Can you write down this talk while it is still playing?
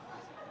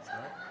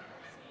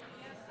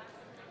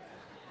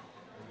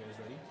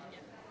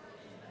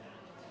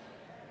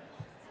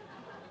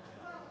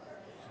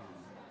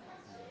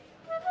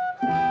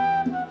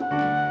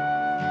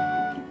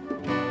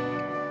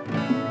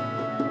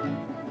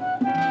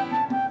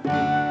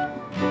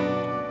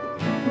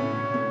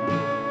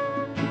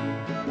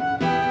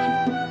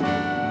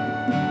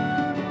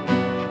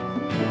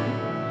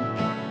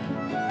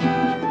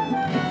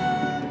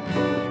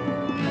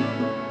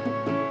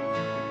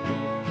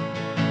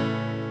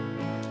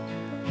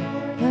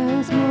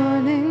As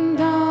morning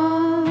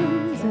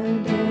dawns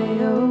and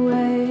day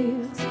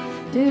awakes,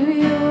 to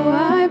you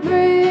I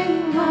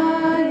bring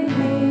my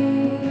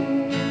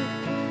need.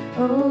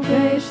 O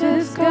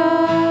gracious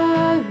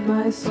God,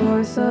 my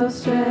source of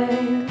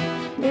strength,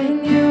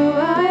 in you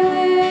I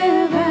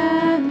live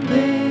and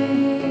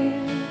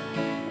breathe.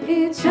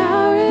 Each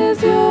hour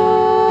is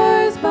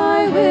yours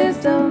by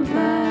wisdom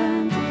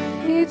planned,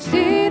 each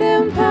deed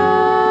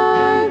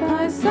empowered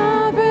by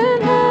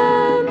sovereign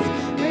hands.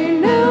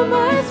 Renew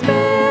my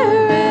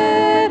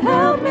spirit,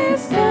 help me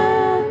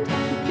stand,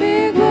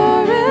 be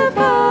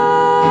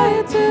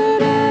glorified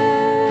today.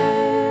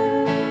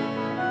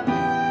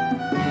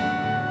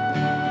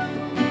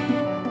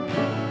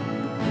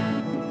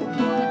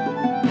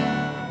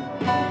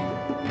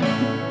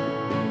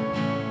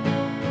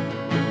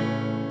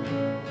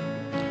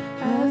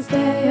 As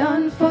day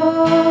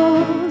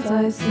unfolds,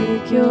 I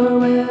seek your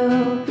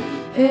will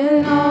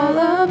in all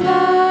of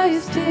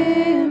life's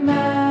demands.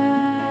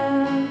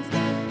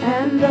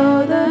 And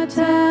though the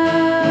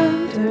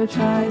tempter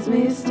tries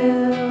me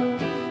still,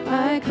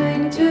 I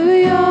cling to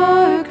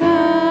your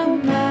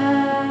commands.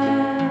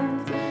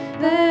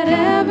 Let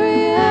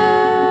every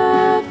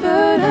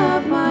effort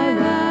of my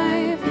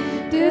life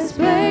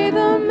display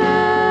the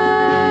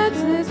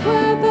matchless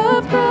worth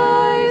of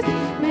Christ.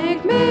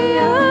 Make me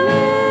a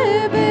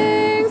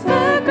living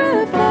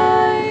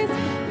sacrifice,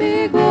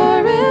 be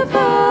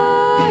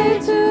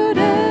glorified today.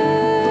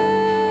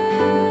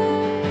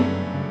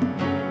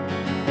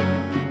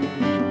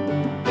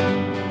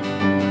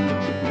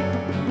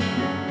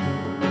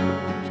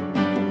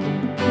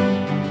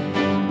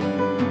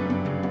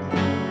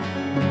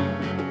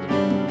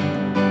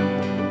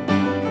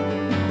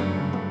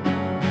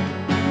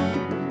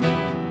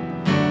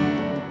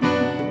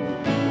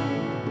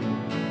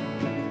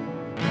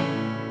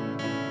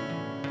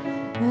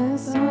 The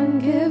sun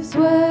gives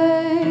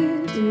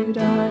way to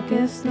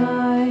darkest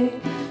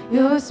night,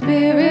 your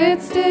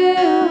spirit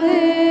still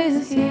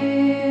is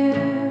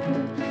here.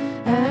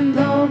 And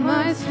though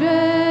my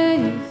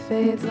strength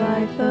fades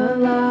like the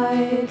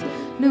light,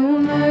 new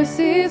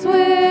mercies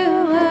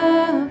will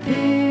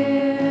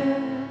appear.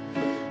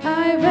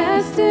 I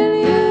rest in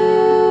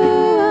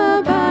you,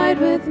 abide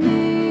with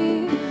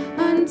me,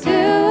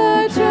 until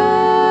our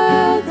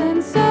trials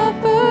and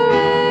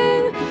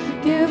suffering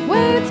give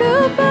way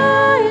to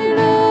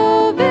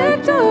final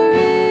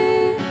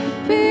victory.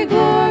 Be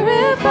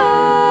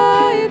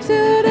glorified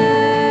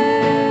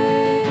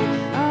today.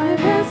 I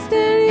rest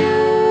in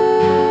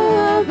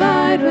you,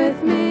 abide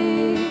with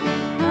me,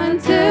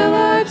 until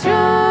our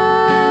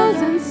trials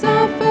and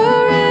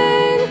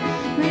suffering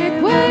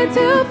make way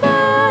to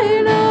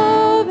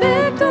final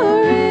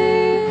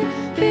victory.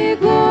 Be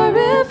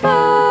glorified,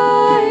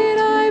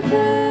 I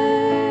pray.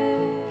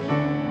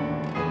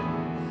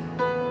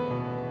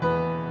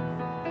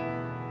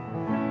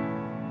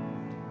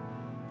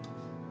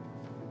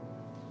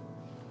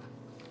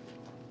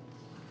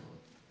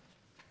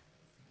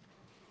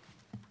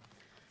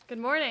 Good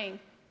morning.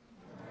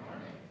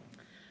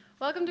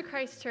 Welcome to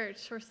Christ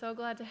Church. We're so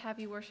glad to have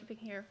you worshiping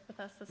here with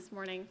us this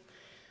morning.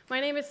 My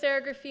name is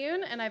Sarah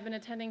Griffioon, and I've been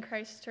attending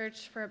Christ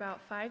Church for about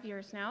 5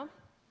 years now.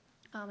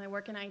 I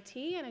work in IT,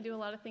 and I do a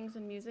lot of things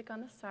in music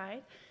on the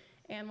side.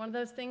 And one of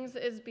those things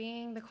is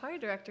being the choir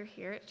director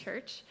here at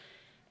church.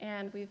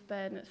 And we've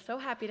been so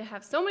happy to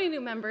have so many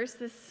new members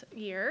this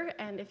year.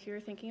 And if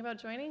you're thinking about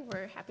joining,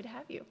 we're happy to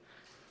have you.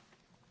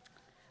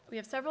 We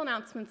have several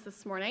announcements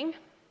this morning.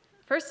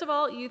 First of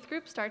all, youth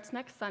group starts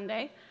next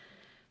Sunday.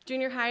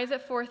 Junior high is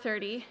at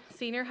 4:30,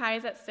 senior high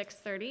is at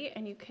 6:30,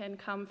 and you can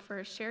come for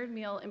a shared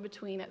meal in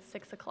between at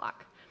 6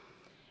 o'clock.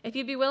 If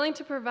you'd be willing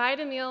to provide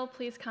a meal,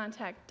 please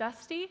contact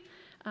Dusty,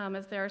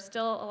 as there are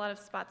still a lot of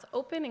spots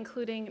open,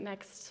 including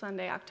next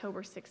Sunday,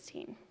 October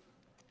 16.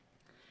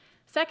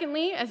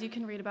 Secondly, as you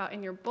can read about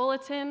in your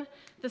bulletin,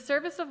 the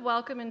service of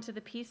welcome into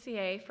the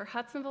PCA for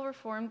Hudsonville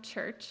Reformed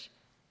Church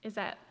is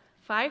at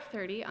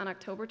 5:30 on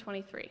October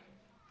 23.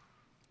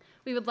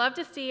 We would love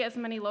to see as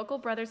many local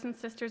brothers and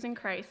sisters in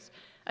Christ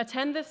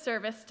attend this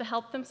service to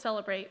help them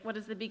celebrate what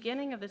is the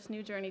beginning of this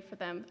new journey for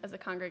them as a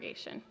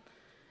congregation.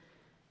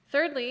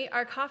 Thirdly,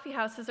 our coffee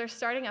houses are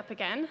starting up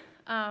again.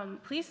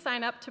 Please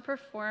sign up to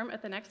perform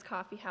at the next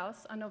coffee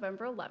house on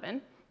November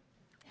 11.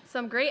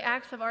 Some great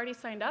acts have already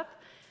signed up,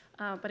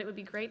 but it would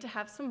be great to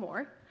have some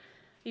more.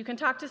 You can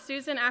talk to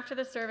Susan after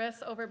the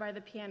service over by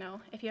the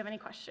piano if you have any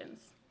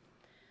questions.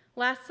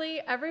 Lastly,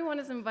 everyone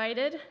is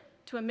invited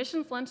to a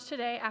missions lunch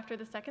today after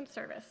the second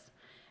service,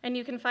 and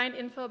you can find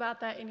info about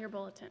that in your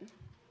bulletin.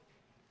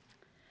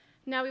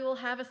 Now we will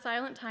have a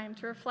silent time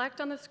to reflect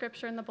on the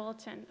scripture in the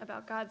bulletin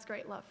about God's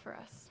great love for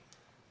us.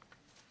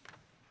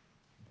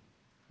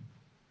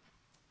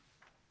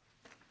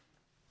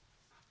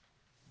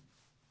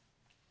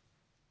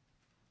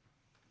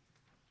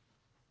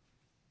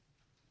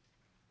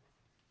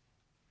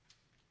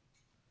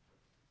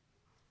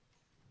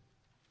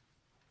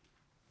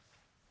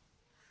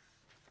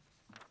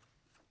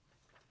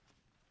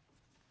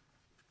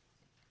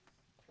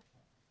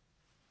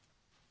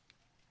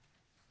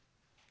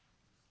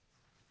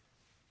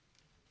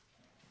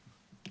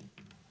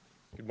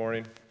 Good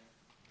morning.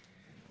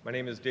 My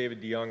name is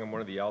David DeYoung. I'm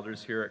one of the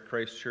elders here at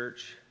Christ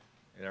Church,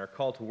 and our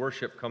call to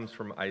worship comes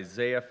from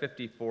Isaiah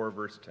 54,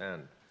 verse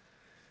 10.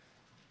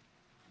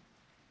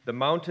 The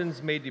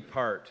mountains may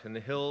depart and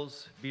the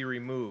hills be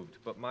removed,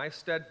 but my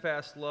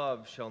steadfast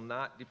love shall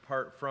not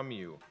depart from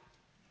you,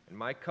 and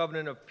my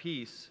covenant of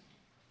peace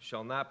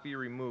shall not be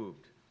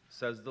removed,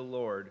 says the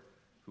Lord,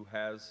 who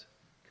has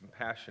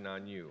compassion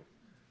on you.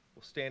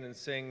 We'll stand and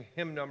sing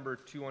hymn number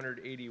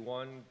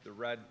 281, the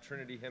red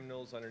Trinity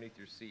hymnals underneath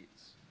your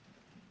seats.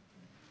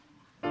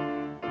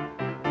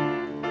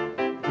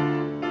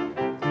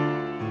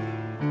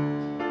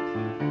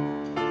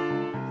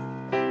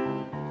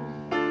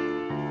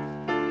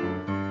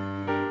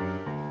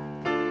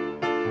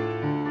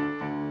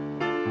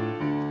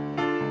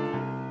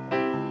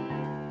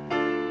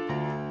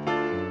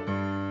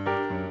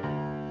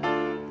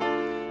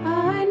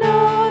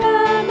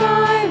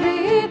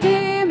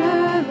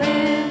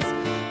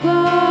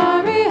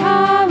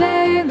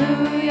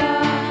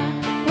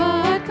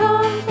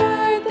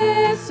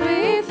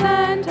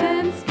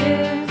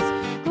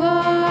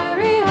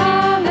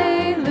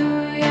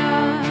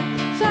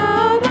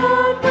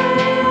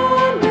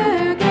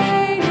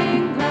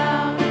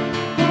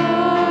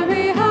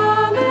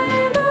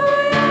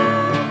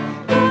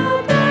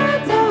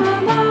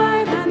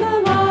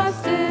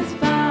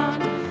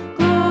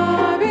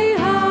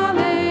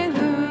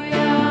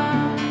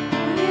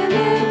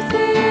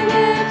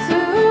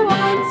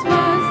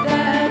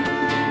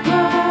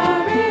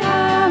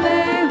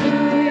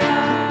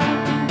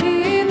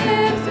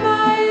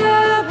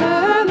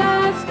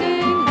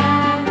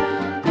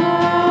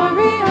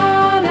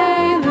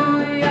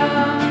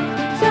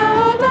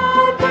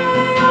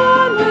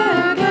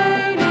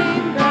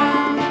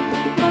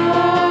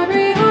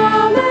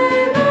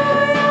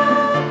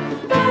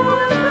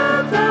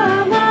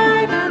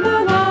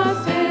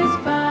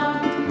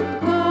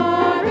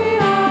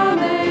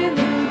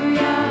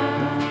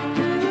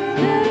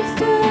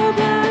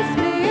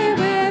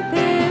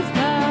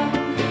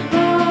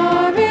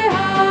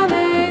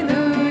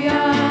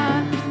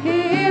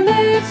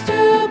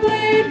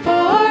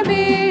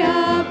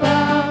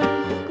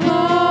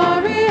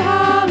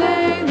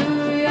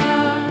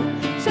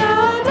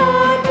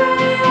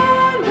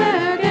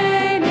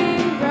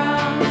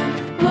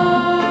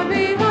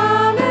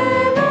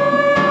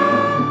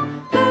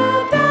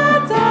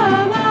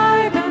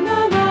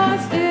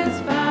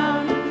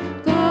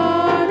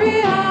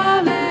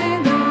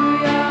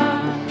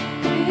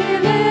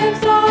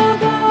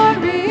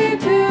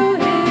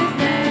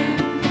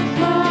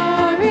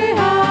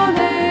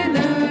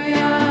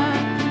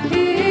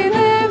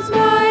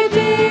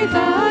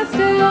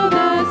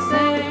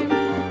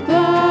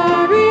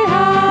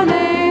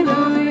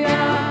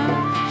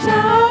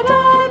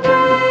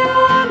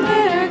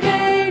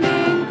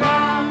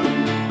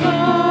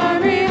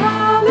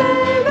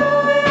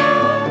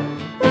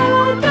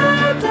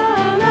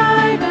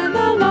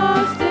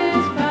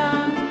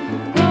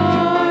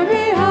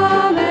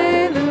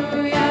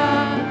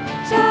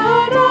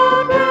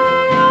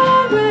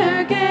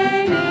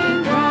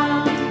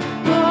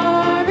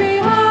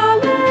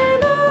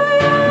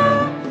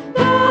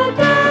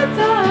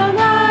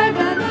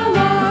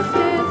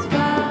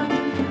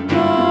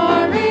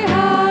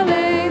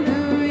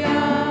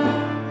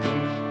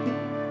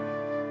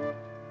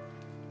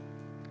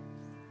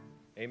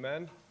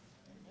 Amen.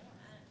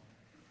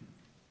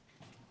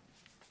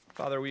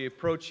 Father, we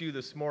approach you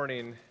this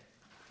morning,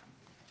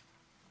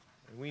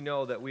 and we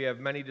know that we have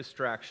many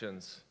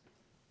distractions,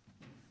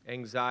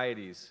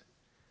 anxieties.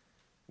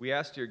 We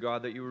ask, dear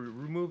God, that you would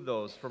remove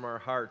those from our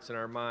hearts and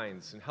our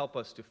minds and help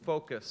us to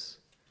focus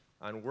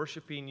on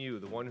worshiping you,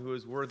 the one who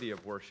is worthy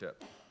of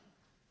worship.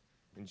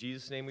 In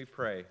Jesus' name we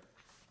pray,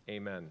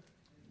 amen.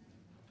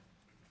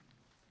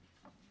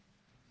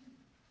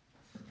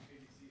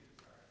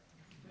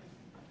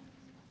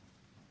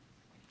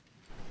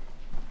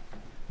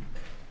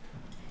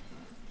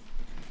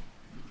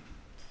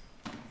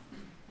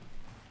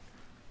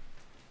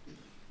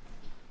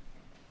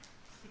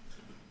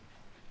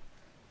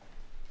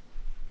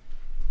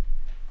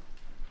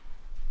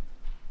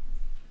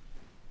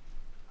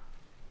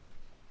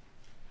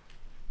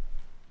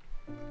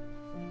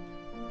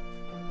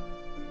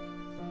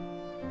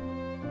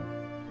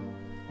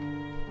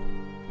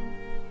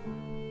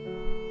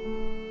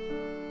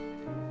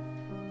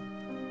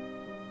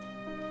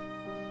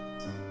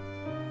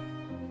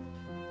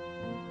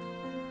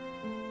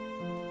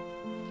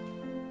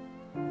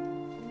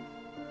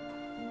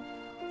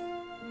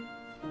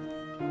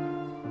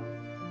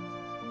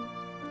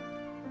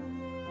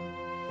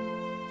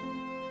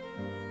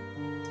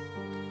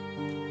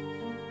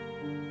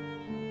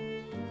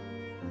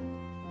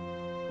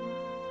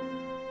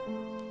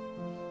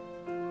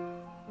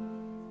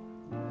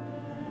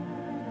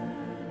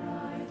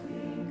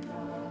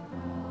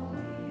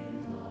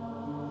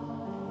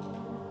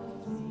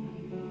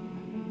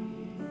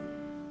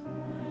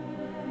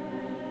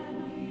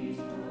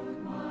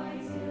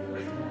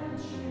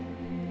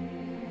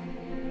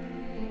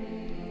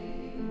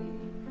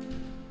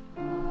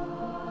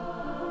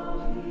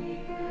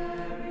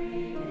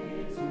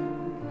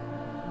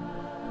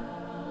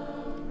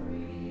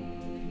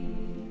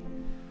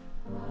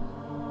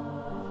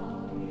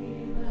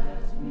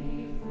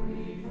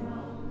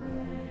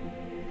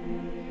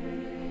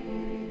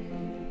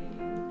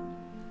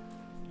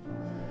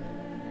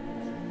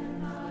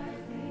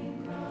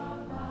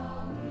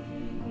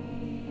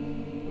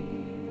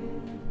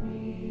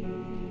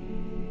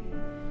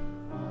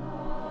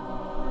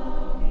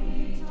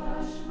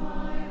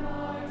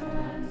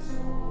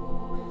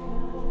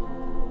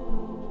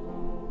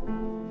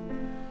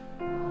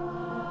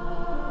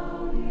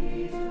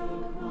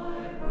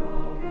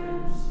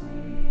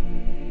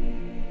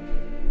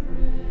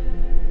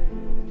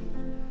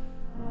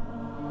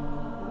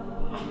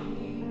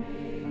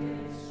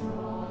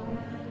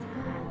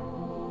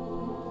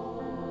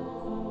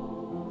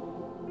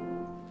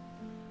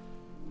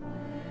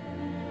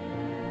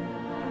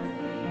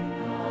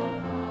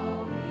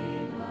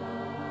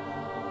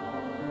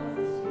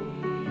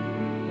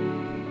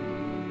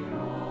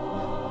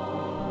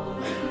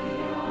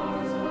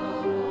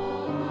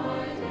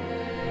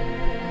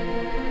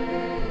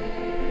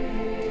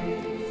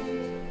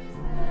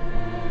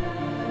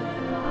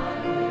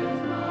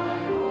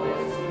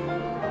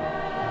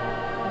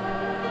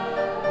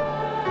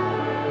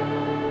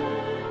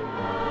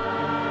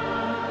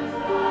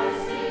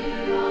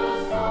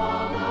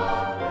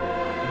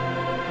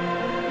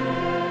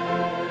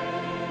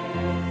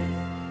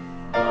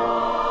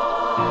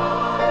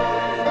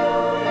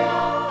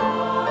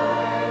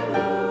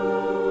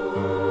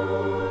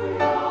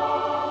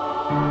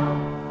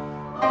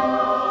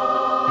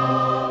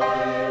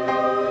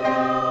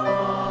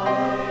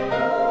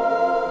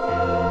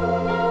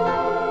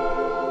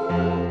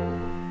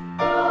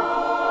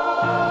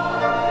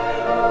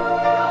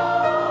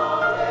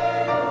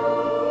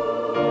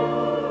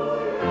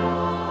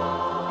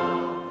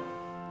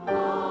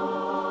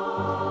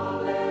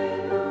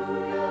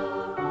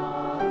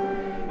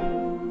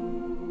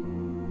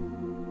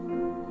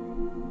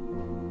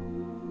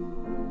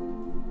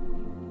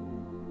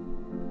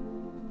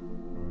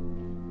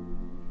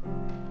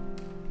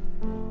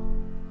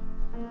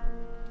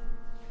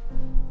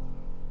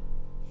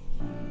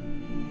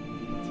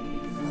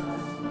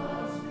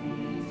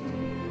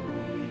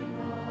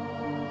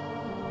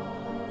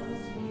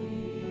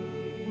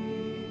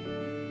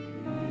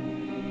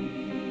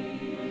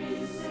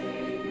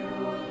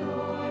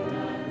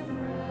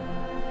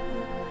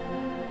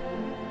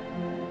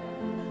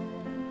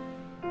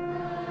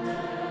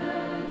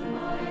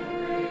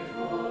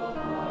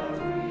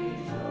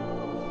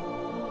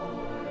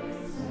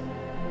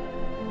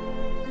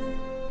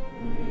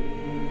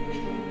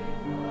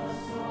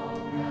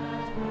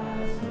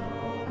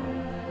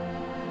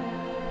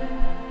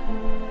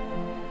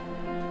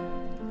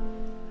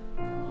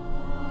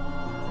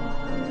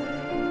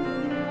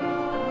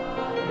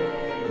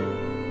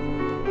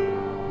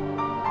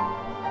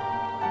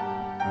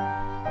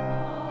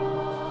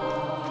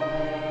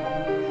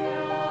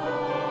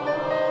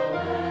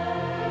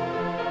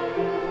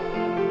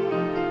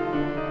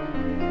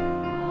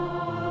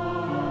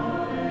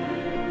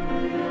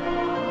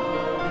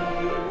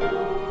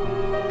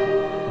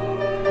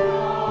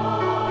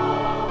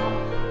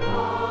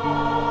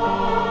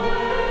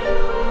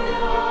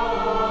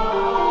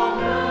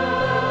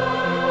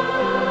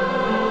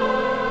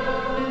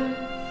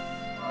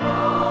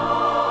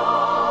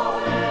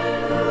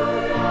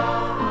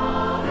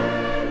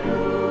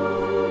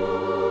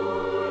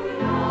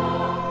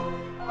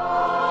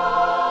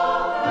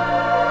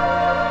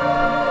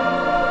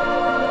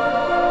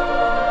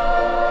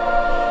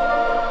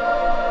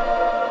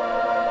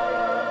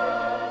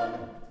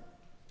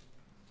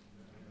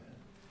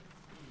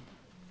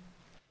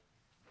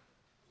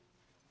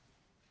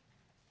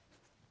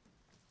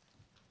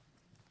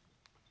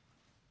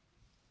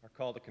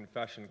 Call to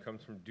confession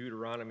comes from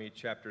Deuteronomy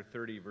chapter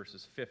 30,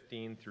 verses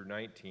 15 through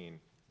 19.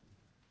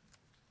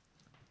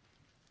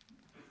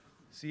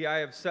 See, I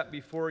have set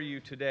before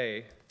you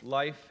today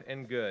life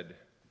and good,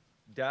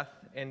 death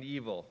and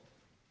evil.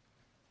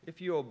 If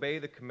you obey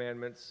the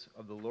commandments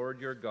of the Lord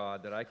your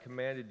God that I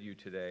commanded you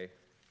today,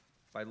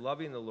 by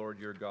loving the Lord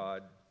your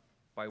God,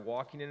 by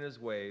walking in his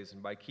ways,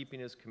 and by keeping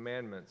his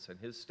commandments and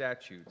his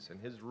statutes and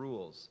his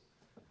rules,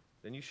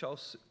 then you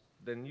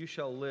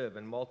shall live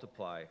and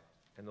multiply,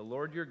 and the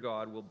Lord your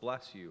God will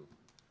bless you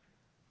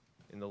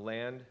in the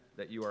land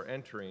that you are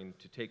entering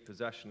to take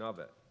possession of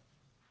it.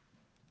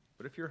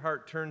 But if your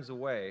heart turns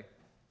away,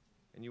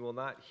 and you will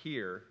not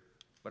hear,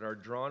 but are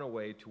drawn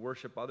away to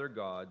worship other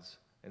gods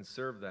and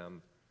serve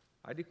them,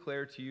 I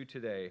declare to you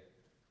today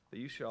that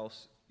you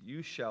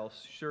shall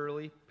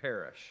surely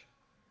perish,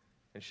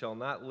 and shall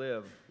not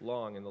live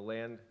long in the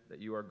land that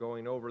you are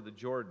going over the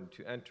Jordan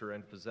to enter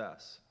and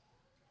possess.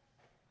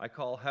 I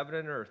call heaven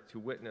and earth to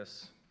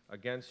witness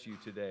against you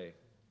today,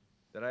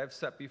 that I have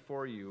set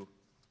before you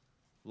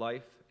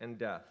life and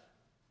death,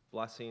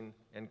 blessing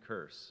and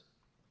curse.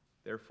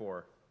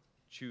 Therefore,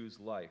 choose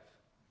life.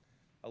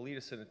 I'll lead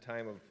us in a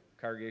time of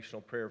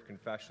congregational prayer of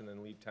confession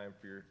and lead time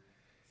for your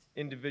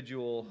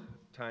individual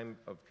time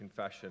of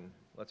confession.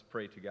 Let's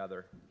pray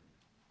together.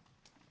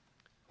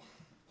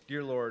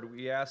 Dear Lord,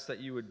 we ask that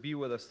you would be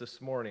with us this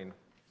morning.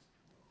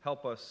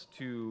 Help us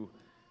to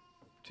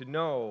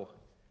know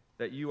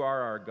that you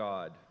are our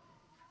God.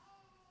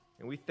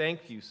 And we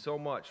thank you so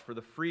much for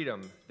the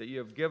freedom that you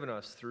have given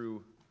us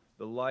through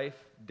the life,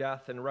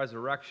 death, and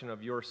resurrection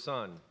of your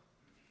Son.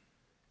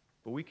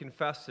 But we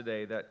confess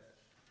today that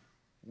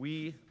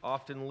we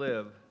often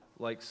live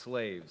like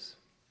slaves.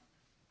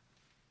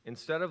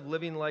 Instead of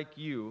living like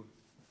you,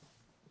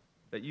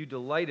 that you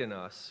delight in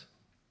us,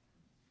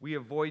 we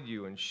avoid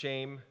you in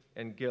shame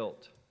and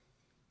guilt.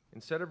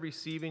 Instead of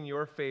receiving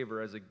your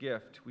favor as a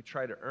gift, we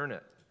try to earn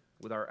it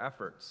with our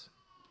efforts.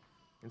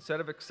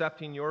 Instead of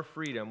accepting your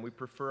freedom, we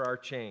prefer our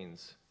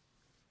chains.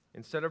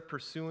 Instead of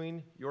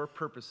pursuing your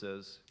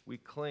purposes, we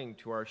cling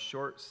to our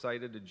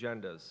short-sighted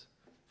agendas.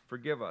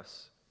 Forgive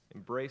us,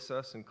 embrace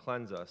us, and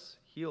cleanse us.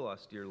 Heal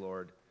us, dear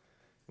Lord.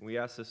 And we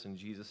ask this in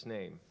Jesus'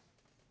 name.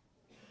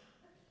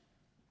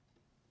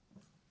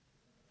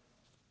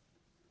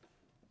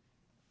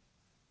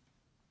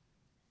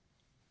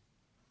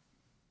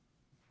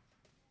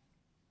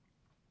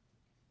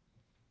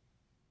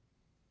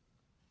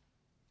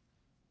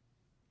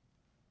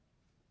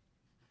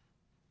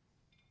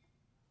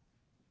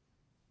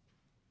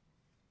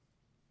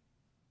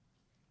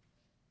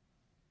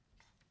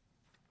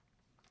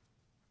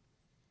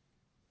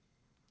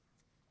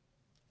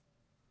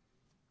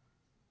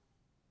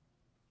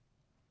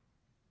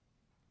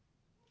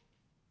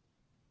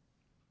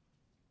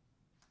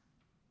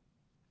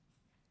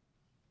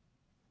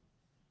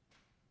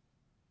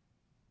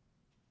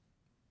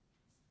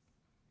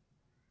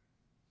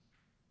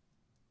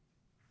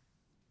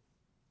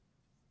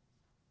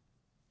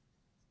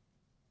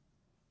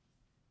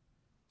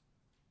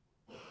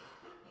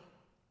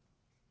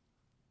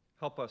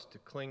 Help us to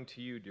cling to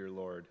you, dear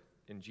Lord.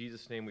 In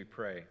Jesus' name we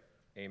pray.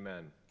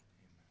 Amen.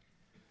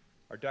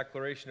 Our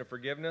declaration of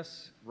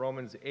forgiveness,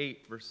 Romans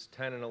 8, verses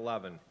 10 and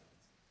 11.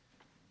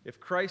 If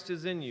Christ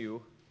is in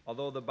you,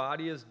 although the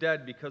body is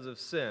dead because of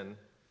sin,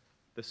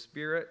 the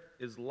Spirit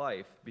is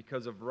life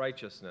because of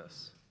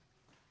righteousness.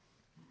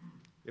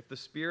 If the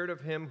Spirit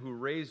of him who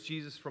raised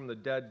Jesus from the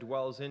dead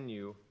dwells in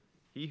you,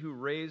 he who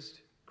raised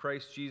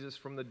Christ Jesus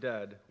from the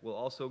dead will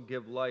also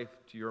give life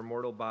to your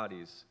mortal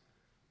bodies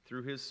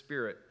through his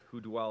Spirit who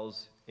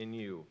dwells in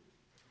you.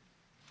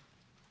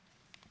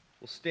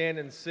 We'll stand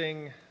and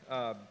sing,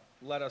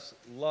 Let Us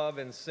Love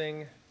and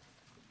Sing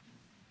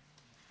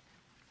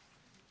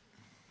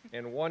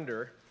and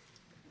Wonder.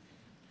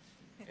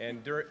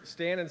 And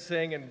stand and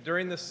sing, and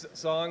during this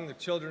song, the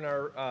children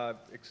are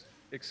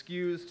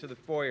excused to the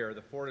foyer,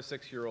 the 4 to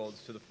 6 year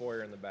olds to the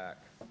foyer in the back.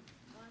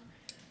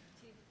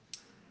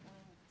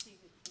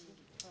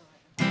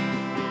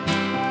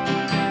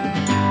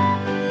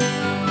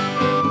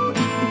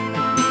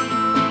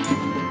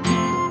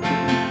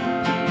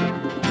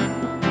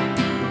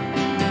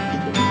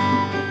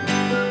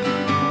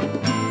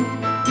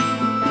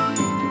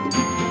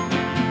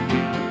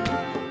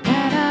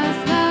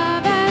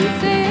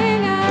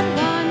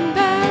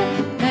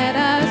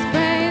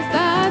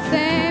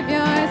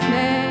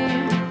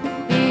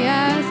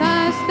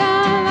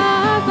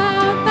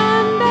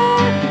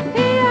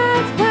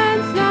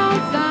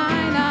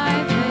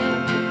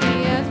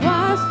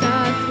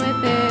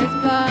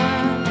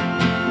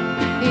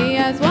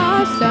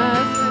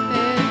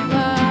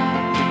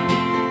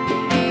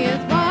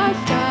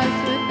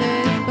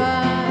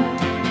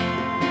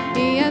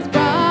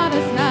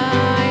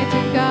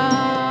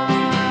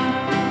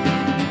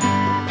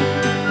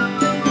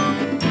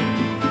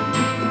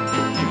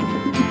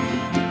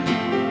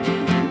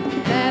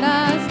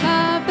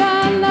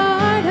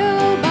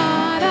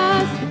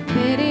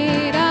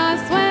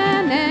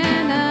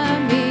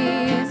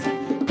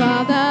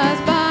 Called us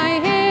by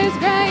his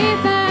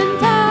grace and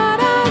taught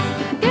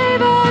us,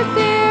 gave us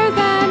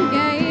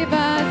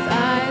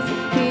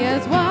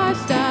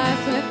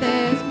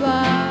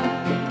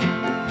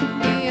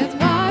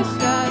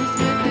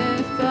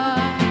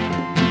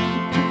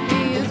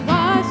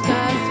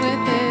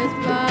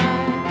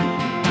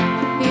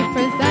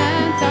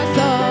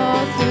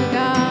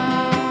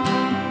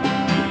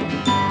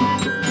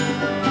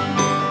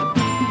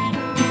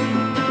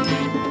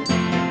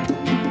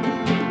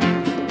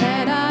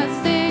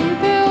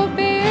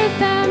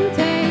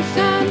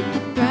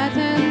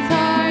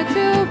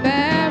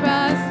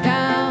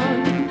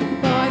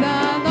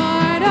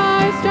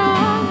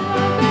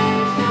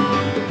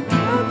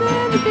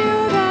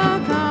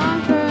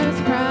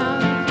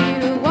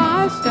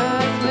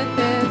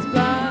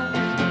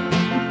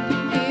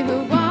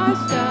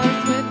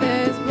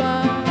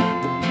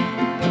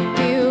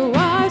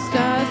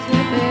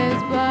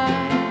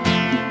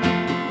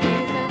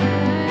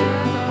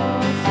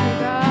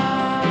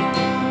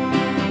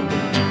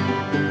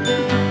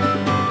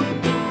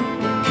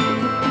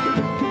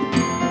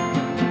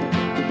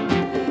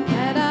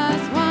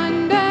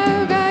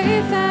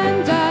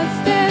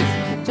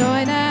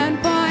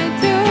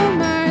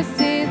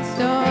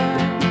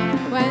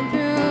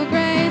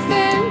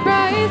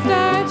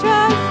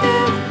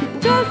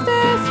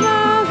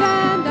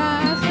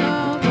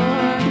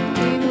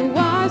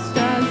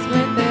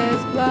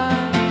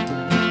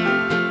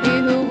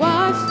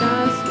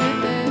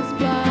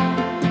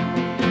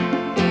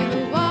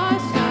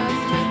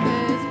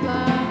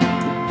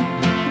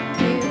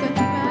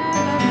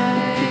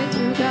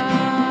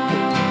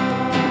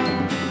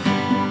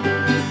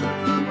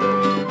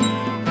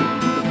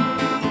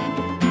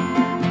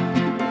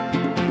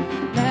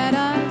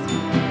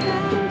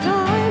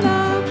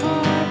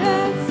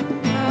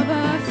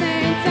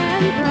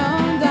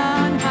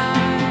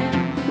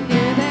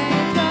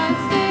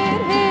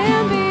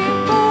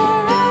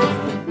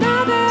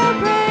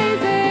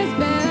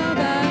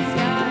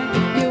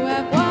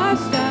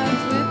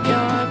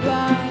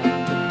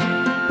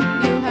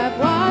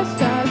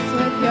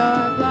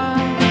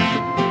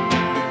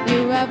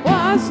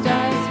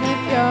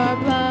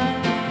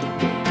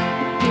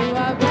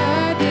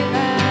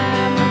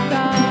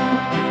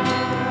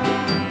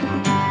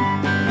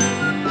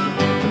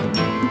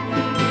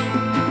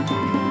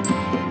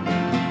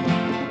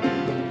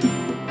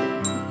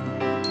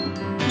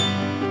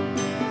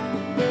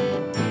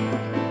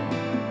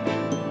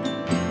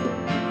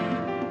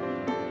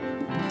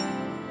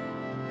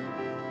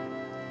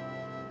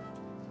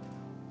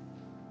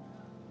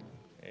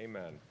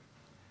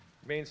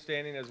Remain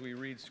standing as we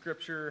read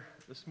Scripture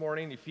this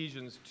morning,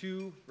 Ephesians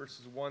 2,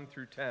 verses 1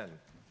 through 10.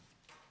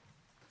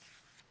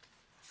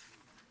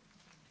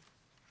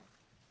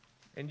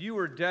 And you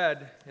were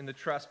dead in the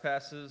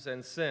trespasses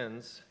and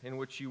sins in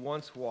which you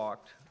once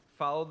walked,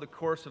 followed the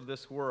course of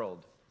this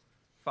world,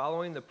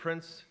 following the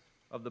prince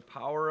of the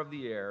power of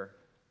the air,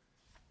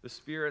 the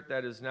spirit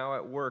that is now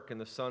at work in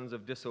the sons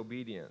of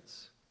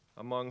disobedience,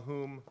 among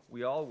whom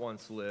we all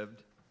once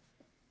lived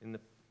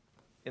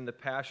in the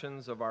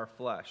passions of our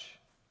flesh,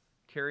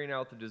 carrying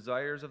out the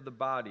desires of the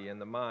body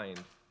and the mind,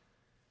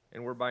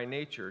 and were by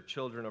nature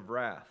children of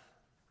wrath,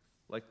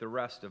 like the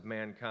rest of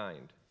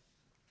mankind.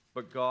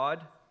 But God,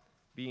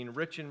 being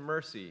rich in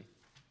mercy,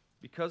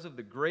 because of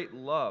the great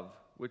love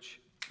with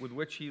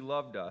which he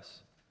loved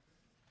us,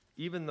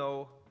 even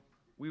though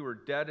we were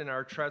dead in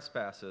our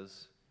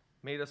trespasses,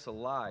 made us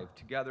alive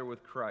together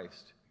with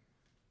Christ.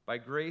 By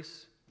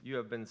grace you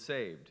have been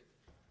saved,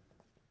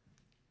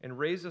 and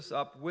raised us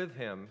up with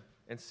him,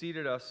 and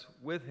seated us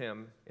with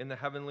him in the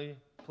heavenly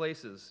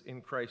places in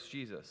Christ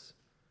Jesus,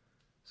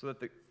 so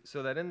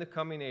that in the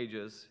coming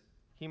ages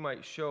he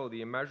might show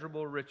the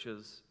immeasurable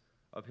riches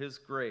of his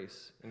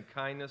grace and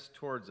kindness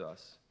towards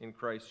us in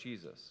Christ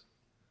Jesus.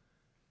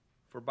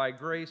 For by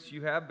grace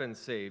you have been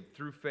saved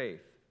through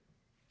faith,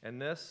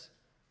 and this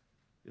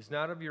is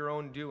not of your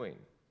own doing.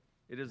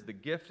 It is the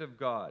gift of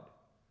God,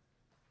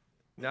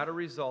 not a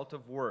result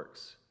of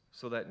works,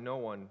 so that no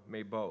one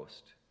may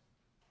boast.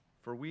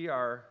 For we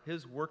are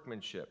his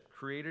workmanship,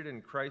 created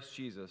in Christ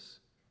Jesus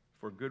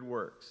for good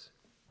works,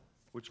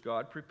 which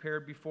God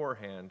prepared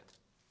beforehand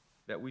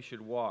that we should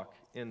walk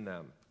in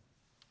them.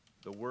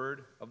 The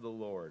word of the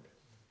Lord.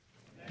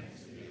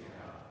 Thanks be to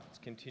God. Let's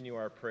continue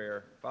our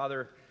prayer.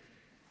 Father,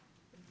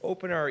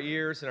 open our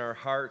ears and our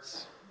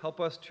hearts. Help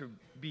us to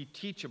be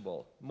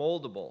teachable,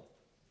 moldable.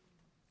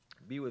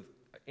 Be with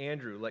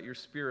Andrew. Let your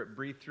Spirit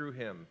breathe through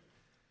him.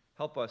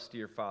 Help us,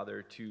 dear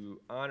Father,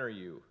 to honor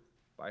you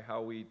by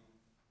how we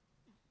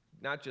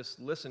not just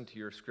listen to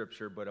your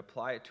Scripture, but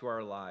apply it to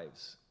our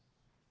lives.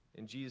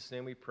 In Jesus'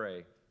 name we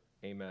pray.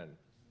 Amen.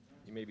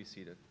 You may be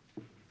seated.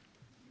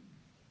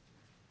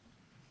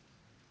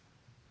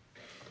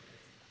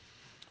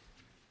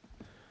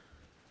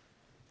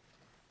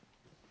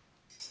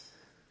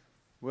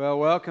 Well,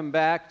 welcome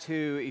back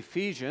to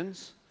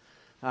Ephesians,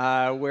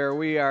 where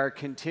we are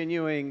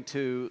continuing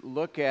to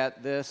look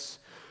at this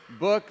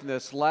book,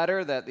 this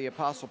letter that the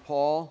Apostle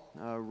Paul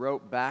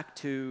wrote back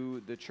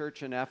to the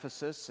church in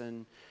Ephesus.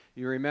 And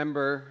you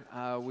remember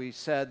we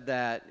said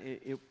that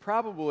it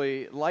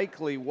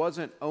likely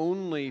wasn't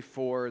only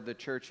for the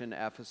church in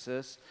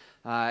Ephesus.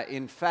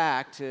 In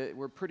fact,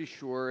 we're pretty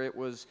sure it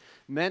was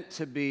meant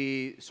to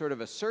be sort of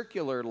a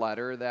circular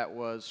letter that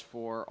was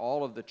for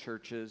all of the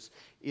churches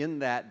in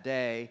that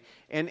day.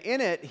 And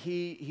in it,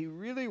 he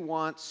really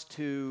wants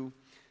to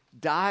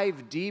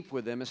dive deep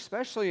with them,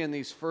 especially in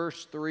these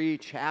first 3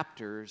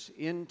 chapters,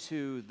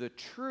 into the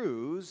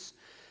truths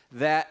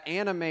that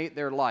animate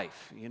their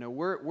life. You know,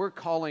 we're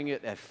calling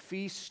it a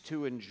feast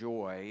to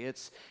enjoy.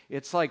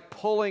 It's like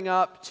pulling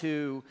up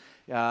to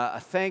a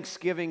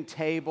Thanksgiving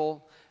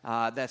table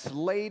that's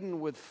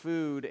laden with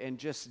food and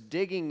just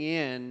digging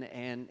in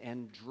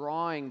and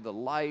drawing the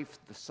life,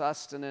 the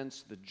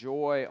sustenance, the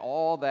joy,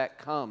 all that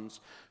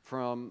comes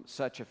from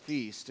such a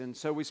feast. And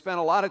so we spent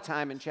a lot of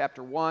time in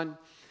chapter 1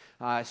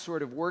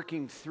 sort of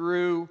working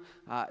through,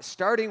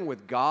 starting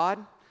with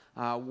God,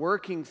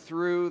 working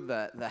through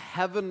the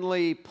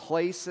heavenly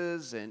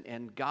places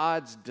and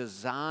God's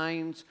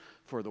designs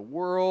for the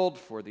world,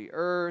 for the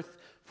earth,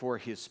 for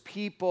his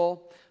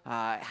people,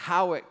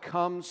 how it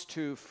comes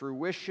to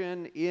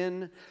fruition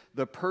in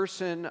the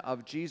person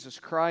of Jesus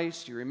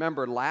Christ. You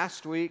remember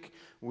last week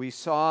we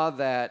saw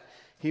that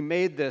he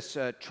made this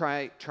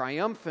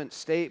triumphant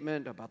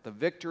statement about the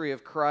victory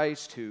of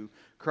Christ, who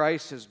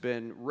Christ has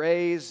been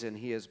raised and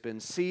he has been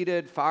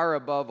seated far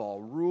above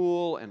all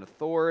rule and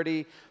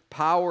authority,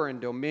 power and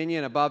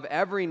dominion, above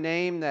every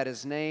name that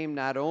is named,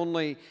 not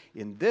only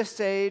in this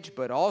age,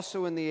 but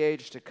also in the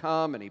age to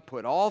come. And he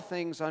put all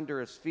things under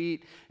his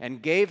feet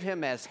and gave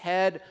him as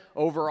head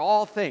over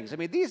all things. I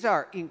mean, these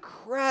are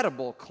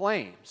incredible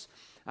claims.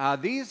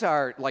 These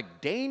are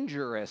like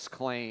dangerous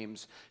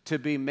claims to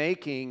be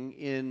making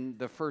in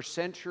the first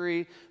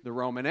century, the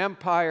Roman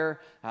Empire.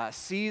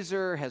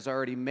 Caesar has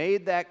already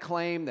made that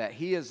claim that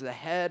he is the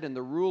head and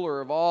the ruler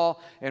of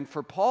all. And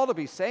for Paul to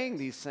be saying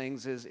these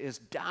things is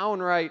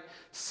downright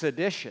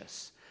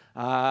seditious.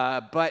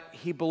 But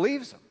he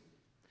believes them.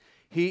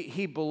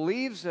 He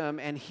believes them,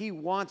 and he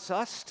wants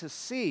us to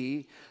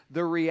see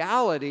the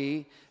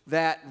reality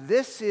that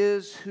this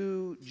is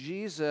who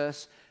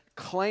Jesus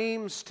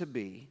claims to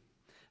be.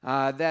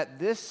 That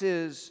this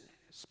is,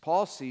 as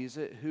Paul sees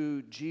it,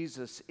 who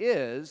Jesus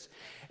is.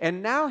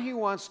 And now he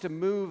wants to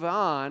move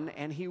on,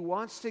 and he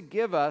wants to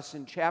give us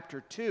in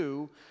chapter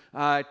 2,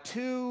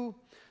 2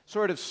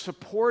 sort of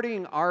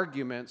supporting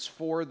arguments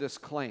for this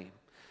claim.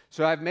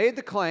 So I've made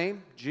the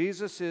claim,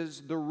 Jesus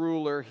is the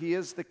ruler, he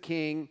is the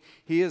king,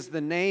 he is the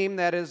name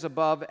that is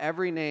above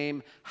every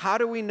name. How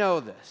do we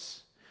know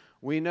this?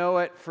 We know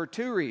it for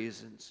two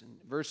reasons.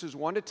 In verses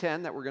 1 to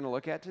 10 that we're going to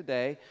look at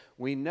today,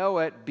 we know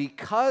it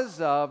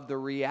because of the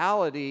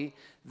reality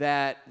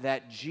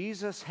that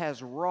Jesus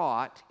has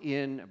brought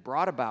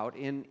about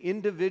in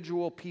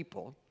individual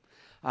people.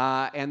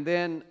 And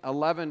then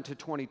 11 to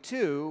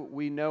 22,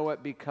 we know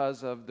it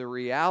because of the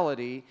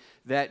reality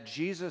that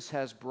Jesus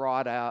has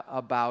brought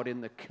about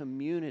in the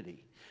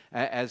community,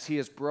 as he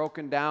has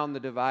broken down the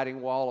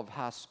dividing wall of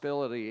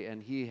hostility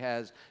and he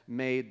has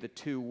made the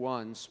two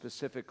one,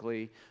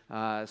 specifically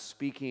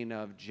speaking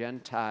of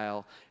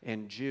Gentile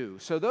and Jew.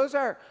 So those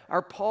are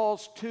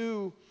Paul's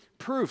two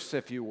proofs,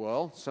 if you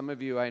will. Some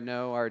of you I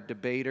know are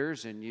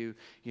debaters, and you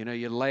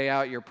lay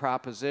out your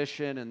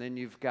proposition, and then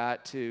you've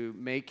got to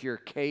make your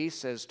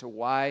case as to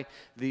why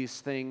these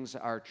things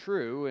are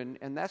true,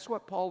 and that's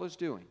what Paul is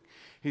doing.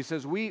 He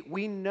says,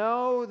 we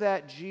know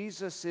that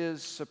Jesus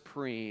is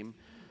supreme,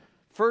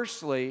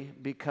 firstly,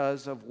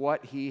 because of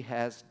what he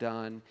has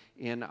done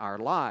in our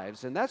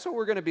lives. And that's what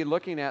we're going to be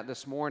looking at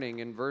this morning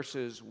in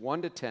verses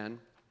 1 to 10.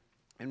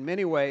 In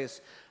many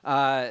ways,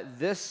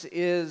 this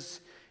is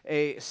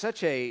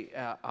such a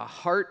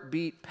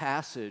heartbeat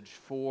passage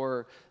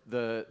for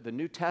the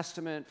New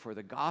Testament, for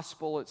the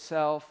gospel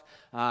itself.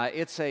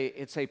 It's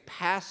a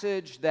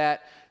passage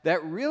that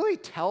really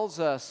tells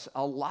us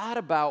a lot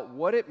about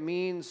what it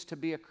means to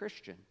be a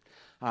Christian.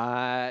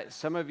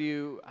 Some of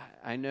you,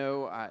 I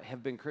know,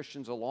 have been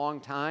Christians a long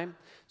time.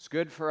 It's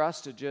good for us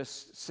to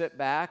just sit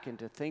back and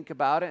to think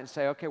about it and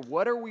say, okay,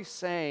 what are we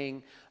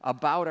saying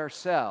about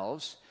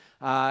ourselves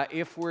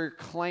if we're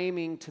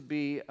claiming to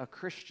be a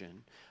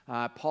Christian?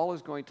 Paul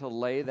is going to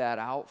lay that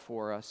out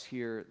for us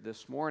here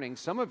this morning.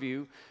 Some of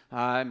you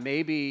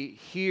maybe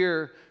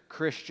hear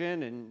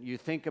Christian and you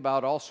think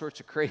about all sorts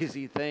of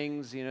crazy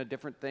things,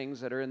 different things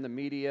that are in the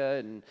media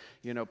and,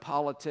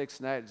 politics.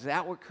 And is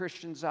that what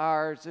Christians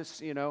are? Is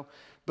this,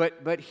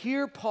 But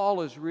here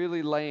Paul is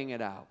really laying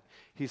it out.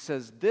 He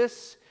says,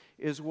 this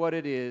is what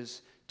it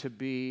is to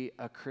be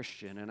a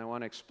Christian, and I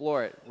want to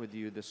explore it with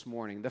you this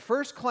morning. The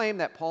first claim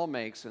that Paul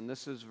makes, and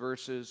this is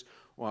verses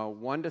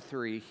 1 to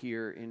 3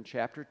 here in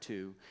chapter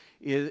 2,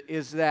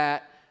 is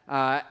that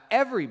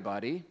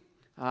everybody,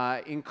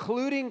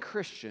 including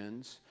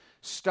Christians,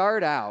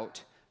 start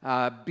out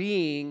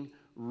being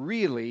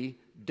really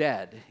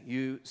dead.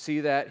 You see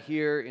that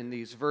here in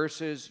these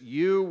verses.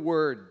 You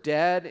were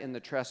dead in the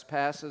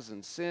trespasses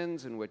and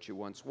sins in which you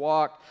once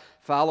walked,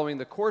 following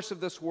the course of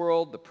this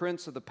world, the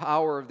prince of the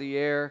power of the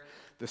air,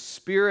 the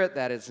spirit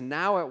that is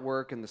now at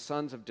work in the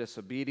sons of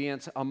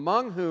disobedience,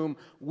 among whom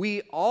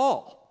we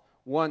all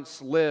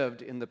once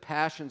lived in the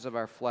passions of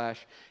our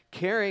flesh,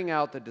 carrying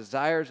out the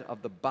desires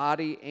of the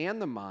body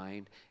and the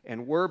mind,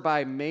 and were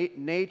by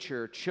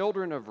nature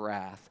children of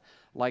wrath,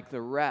 like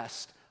the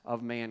rest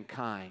of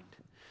mankind.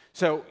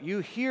 So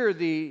you hear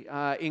the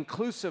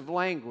inclusive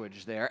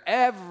language there.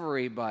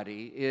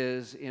 Everybody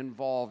is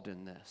involved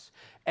in this.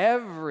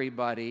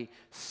 Everybody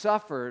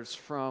suffers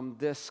from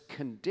this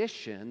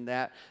condition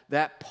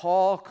that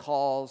Paul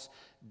calls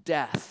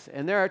death.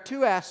 And there are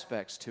two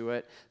aspects to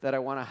it that I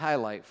want to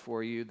highlight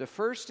for you. The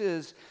first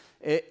is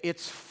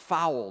its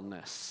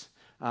foulness.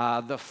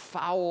 The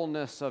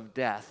foulness of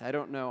death. I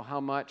don't know how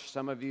much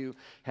some of you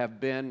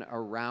have been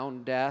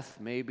around death.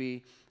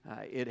 Maybe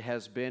it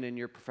has been in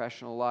your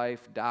professional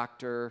life,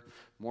 doctor,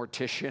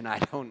 mortician, I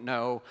don't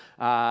know.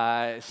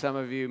 Some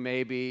of you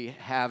maybe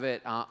have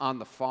it on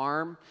the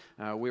farm.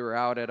 We were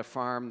out at a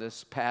farm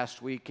this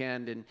past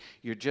weekend, and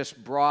you're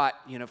just brought,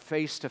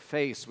 face to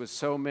face with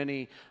so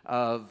many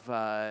of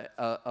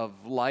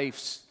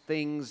life's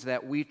things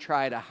that we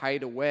try to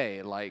hide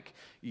away, like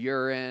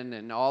urine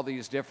and all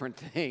these different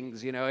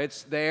things.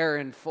 It's there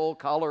in full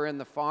color in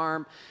the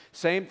farm.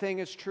 Same thing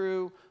is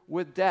true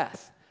with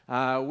death.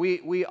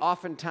 We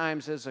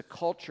oftentimes as a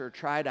culture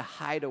try to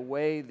hide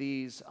away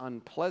these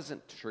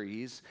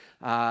unpleasantries,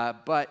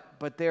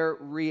 but they're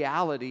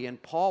reality,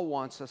 and Paul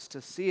wants us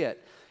to see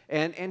it.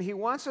 And he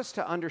wants us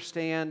to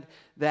understand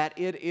that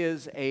it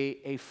is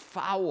a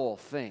foul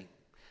thing.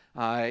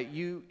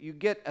 You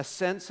get a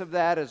sense of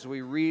that as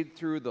we read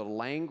through the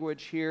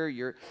language here.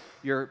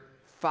 You're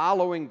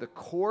following the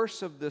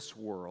course of this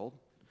world,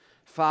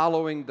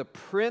 following the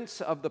prince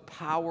of the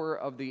power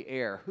of the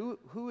air.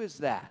 Who is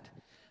that?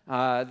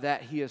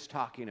 That he is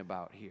talking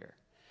about here.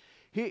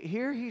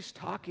 Here he's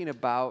talking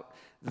about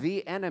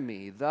the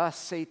enemy, the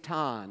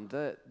Satan,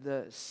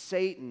 the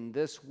Satan,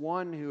 this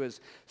one who has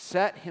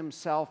set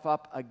himself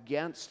up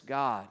against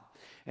God.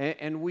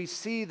 And we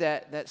see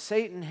that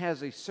Satan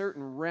has a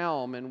certain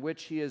realm in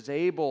which he is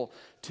able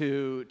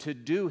to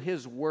do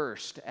his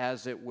worst,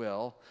 as it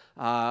will,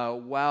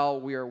 while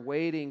we are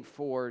waiting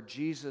for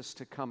Jesus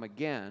to come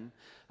again.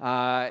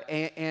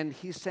 And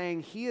he's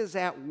saying he is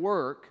at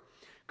work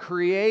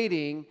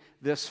creating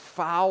this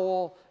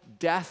foul,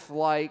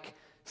 death-like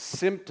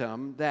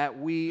symptom that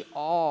we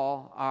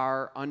all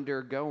are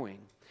undergoing.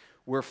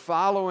 We're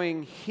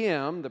following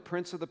him, the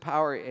prince of the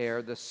power of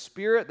air, the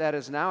spirit that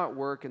is now at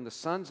work in the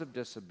sons of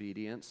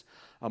disobedience,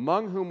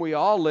 among whom we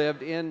all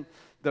lived in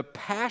the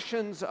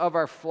passions of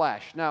our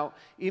flesh. Now,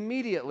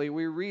 immediately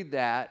we read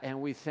that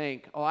and we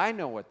think, oh, I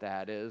know what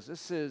that is.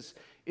 This is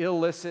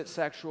illicit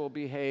sexual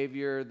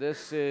behavior.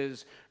 This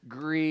is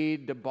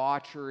greed,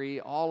 debauchery,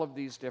 all of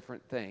these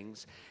different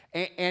things.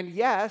 And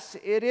yes,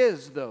 it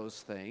is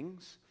those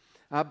things,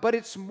 but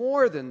it's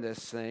more than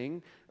this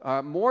thing,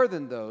 more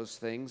than those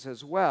things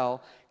as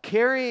well.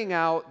 Carrying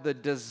out the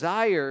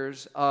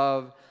desires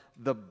of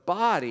the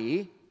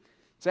body.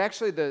 It's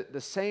actually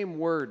the same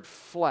word,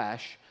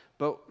 flesh,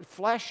 but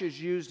flesh is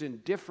used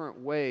in different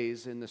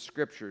ways in the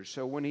Scriptures.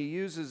 So when he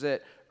uses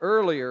it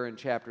earlier in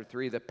chapter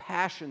 3, the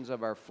passions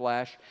of our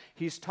flesh,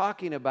 he's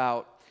talking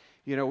about,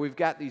 we've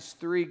got these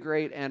three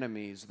great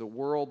enemies, the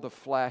world, the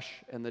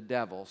flesh, and the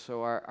devil.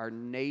 So our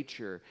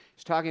nature.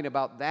 He's talking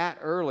about that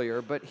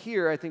earlier, but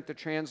here I think the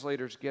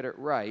translators get it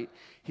right.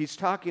 He's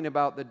talking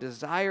about the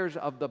desires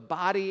of the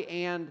body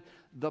and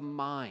the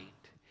mind.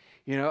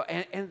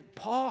 And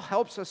Paul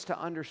helps us to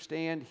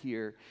understand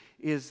here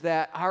is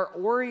that our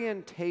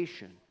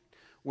orientation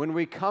when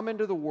we come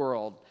into the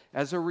world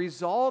as a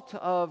result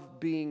of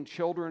being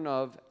children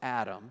of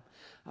Adam,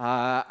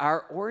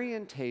 our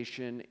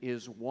orientation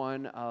is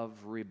one of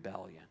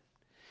rebellion.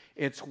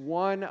 It's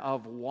one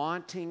of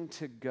wanting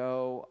to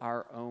go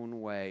our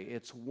own way.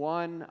 It's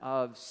one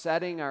of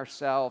setting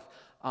ourselves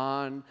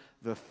on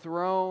the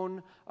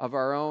throne of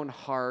our own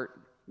heart.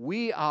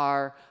 We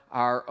are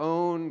our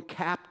own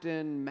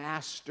captain,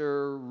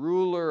 master,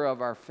 ruler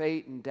of our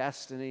fate and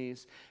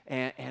destinies,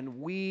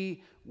 and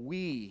we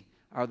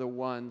are the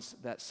ones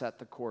that set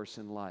the course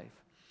in life.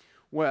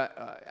 Well,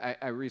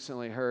 I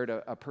recently heard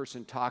a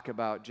person talk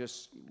about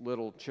just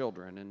little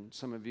children, and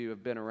some of you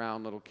have been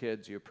around little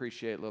kids. You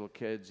appreciate little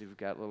kids. You've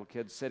got little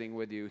kids sitting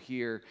with you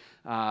here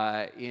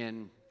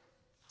in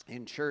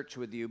church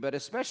with you, but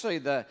especially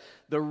the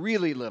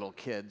really little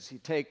kids. You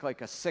take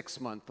like a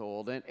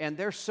 6-month-old, and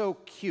they're so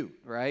cute,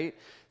 right?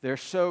 They're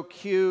so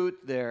cute.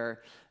 They're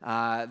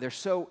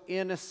so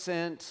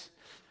innocent.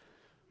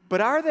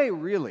 But are they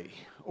really,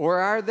 or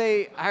are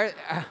they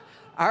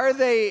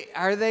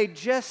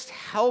just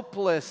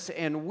helpless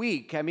and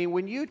weak? I mean,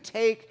 when you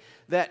take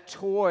that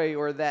toy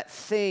or that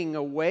thing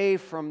away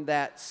from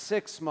that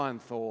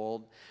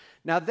 6-month-old,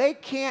 now, they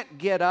can't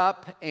get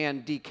up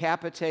and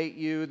decapitate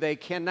you. They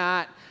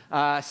cannot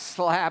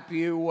slap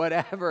you,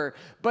 whatever.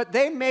 But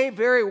they may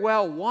very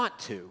well want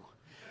to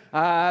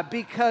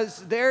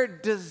because their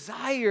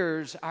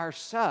desires are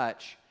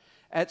such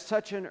at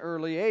such an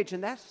early age.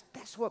 And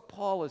that's what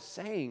Paul is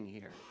saying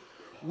here.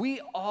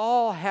 We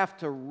all have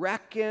to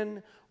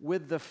reckon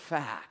with the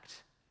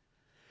fact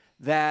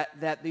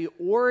that the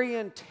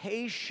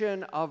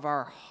orientation of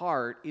our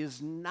heart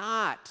is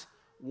not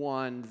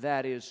one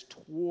that is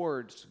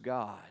towards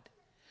God.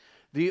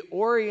 The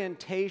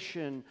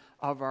orientation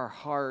of our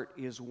heart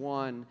is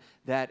one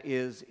that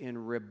is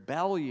in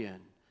rebellion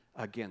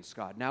against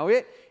God. Now,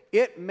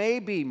 it may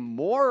be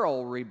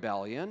moral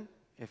rebellion,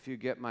 if you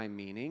get my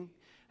meaning.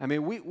 I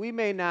mean, we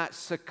may not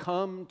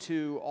succumb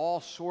to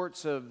all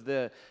sorts of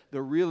the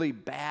really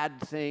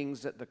bad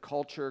things that the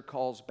culture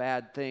calls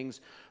bad things,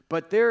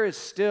 but there is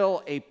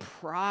still a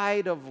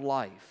pride of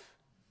life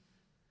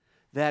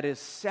that is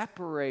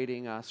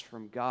separating us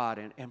from God.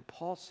 And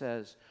Paul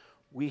says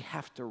we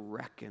have to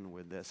reckon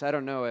with this. I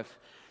don't know if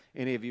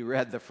any of you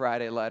read the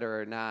Friday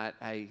letter or not.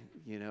 I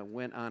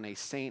went on a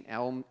St.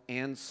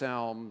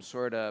 Anselm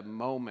sort of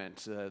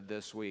moment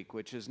this week,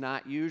 which is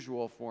not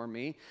usual for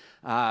me,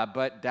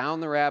 but down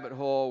the rabbit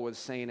hole with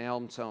St.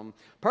 Anselm.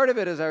 Part of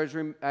it is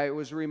I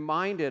was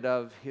reminded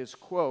of his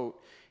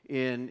quote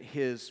in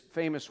his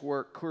famous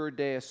work, Cur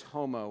Deus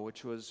Homo,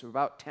 which was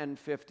about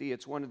 1050.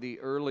 It's one of the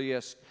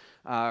earliest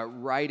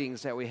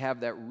writings that we have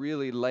that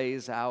really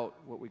lays out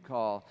what we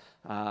call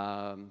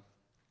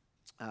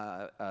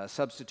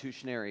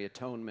substitutionary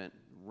atonement,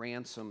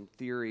 ransom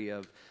theory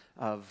of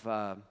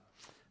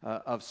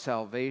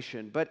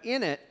salvation. But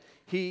in it,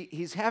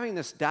 he's having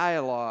this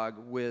dialogue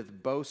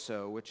with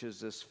Boso, which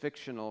is this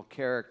fictional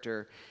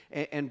character,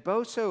 and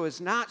Boso is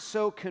not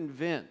so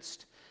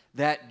convinced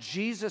that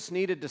Jesus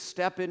needed to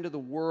step into the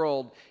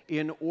world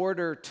in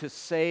order to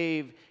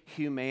save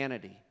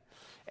humanity.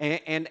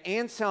 And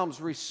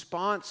Anselm's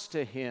response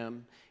to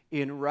him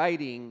in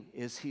writing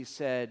is he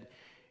said,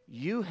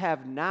 "You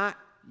have not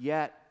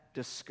yet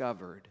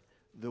discovered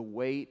the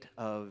weight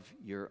of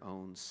your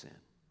own sin."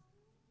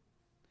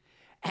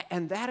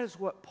 And that is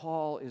what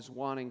Paul is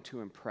wanting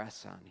to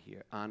impress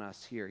on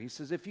us here. He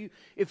says, if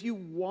you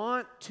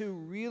want to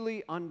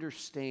really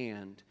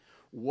understand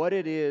what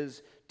it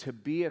is to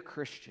be a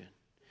Christian,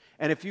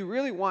 and if you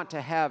really want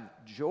to have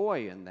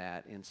joy in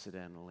that,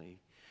 incidentally,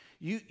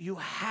 you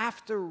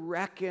have to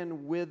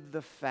reckon with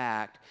the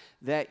fact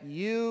that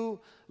you,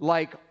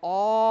 like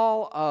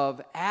all of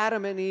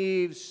Adam and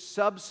Eve's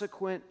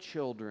subsequent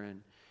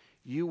children,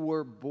 you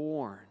were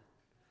born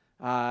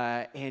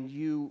and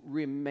you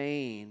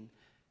remain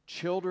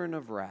children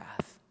of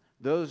wrath,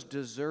 those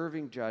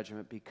deserving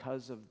judgment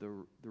because of the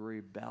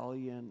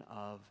rebellion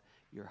of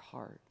your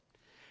heart.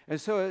 And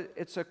so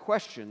it's a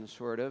question,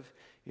 sort of.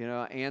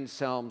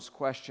 Anselm's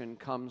question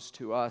comes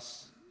to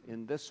us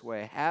in this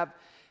way.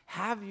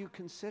 Have you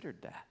considered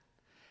that?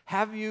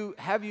 Have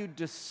you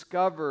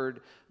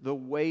discovered the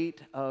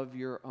weight of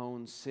your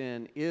own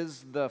sin?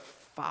 Is the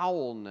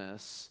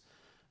foulness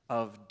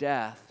of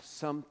death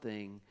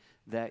something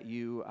that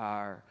you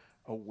are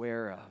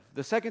aware of?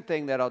 The second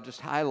thing that I'll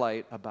just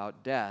highlight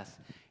about death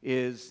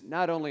is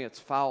not only its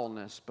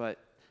foulness, but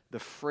the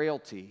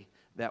frailty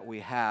that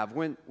we have.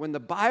 When the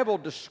Bible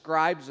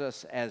describes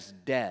us as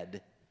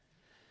dead,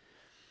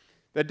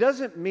 that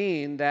doesn't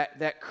mean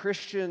that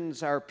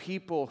Christians are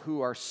people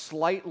who are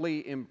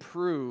slightly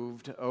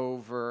improved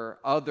over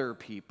other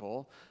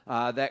people,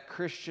 that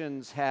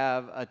Christians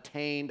have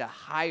attained a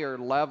higher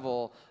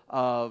level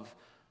of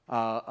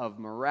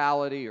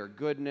morality or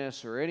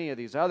goodness or any of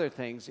these other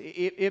things.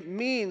 It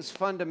means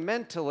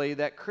fundamentally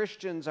that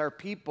Christians are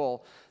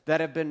people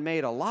that have been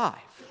made alive.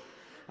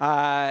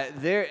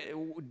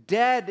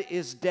 Dead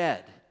is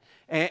dead.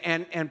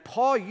 And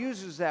Paul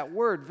uses that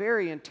word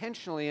very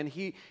intentionally, and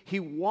he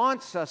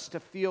wants us to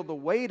feel the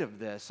weight of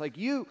this. Like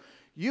you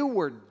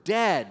were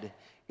dead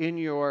in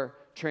your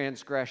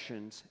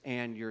transgressions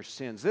and your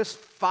sins. This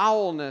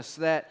foulness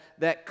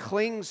that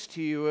clings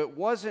to you, it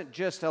wasn't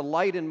just a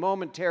light and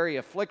momentary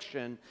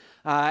affliction.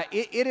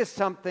 It is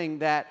something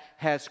that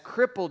has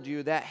crippled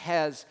you, that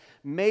has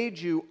made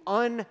you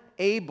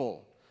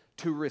unable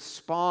to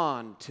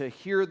respond, to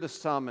hear the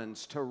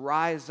summons, to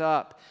rise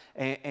up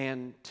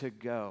and to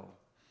go.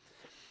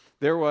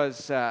 There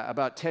was,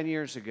 about 10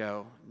 years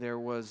ago, there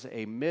was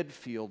a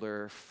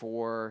midfielder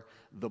for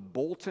the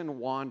Bolton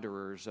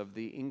Wanderers of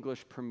the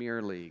English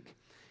Premier League.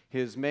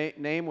 His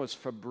name was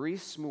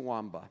Fabrice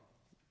Muamba.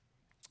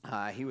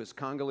 He was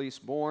Congolese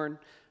born,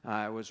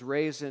 was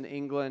raised in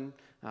England,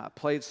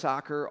 played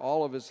soccer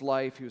all of his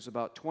life. He was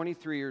about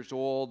 23 years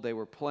old. They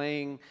were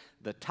playing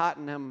the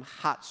Tottenham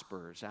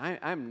Hotspurs.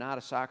 I'm not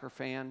a soccer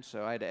fan,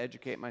 so I had to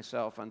educate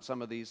myself on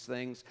some of these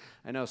things.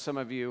 I know some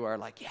of you are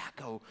like, yeah,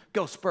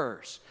 go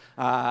Spurs.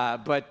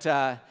 But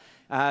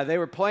they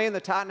were playing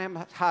the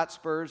Tottenham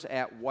Hotspurs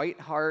at White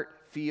Hart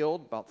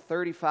Field, about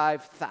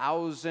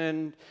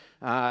 35,000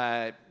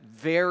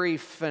 very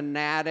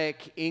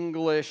fanatic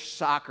English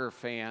soccer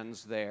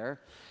fans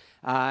there.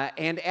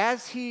 And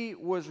as he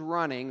was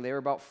running, they were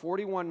about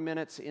 41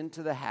 minutes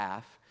into the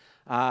half,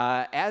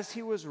 as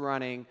he was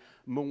running,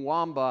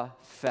 Muamba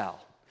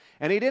fell.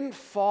 And he didn't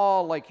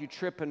fall like you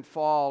trip and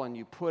fall and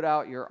you put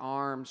out your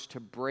arms to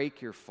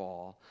break your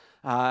fall.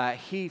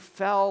 He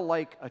fell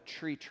like a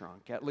tree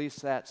trunk. At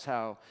least that's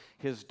how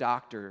his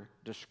doctor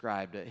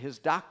described it. His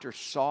doctor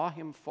saw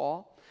him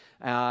fall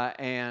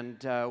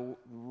and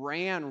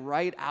ran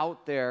right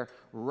out there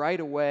right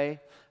away.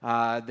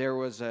 There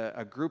was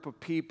a group of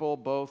people,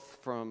 both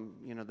from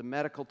the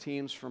medical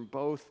teams from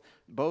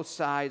both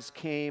sides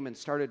came and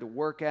started to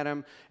work at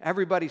him.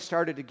 Everybody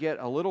started to get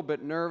a little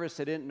bit nervous.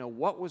 They didn't know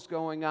what was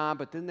going on,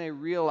 but then they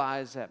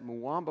realized that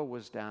Muamba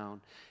was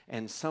down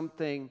and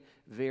something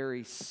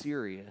very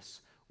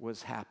serious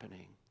was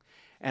happening.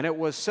 And it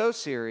was so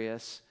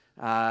serious,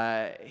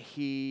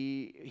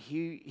 he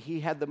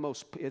had the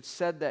most, it's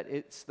said that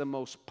it's the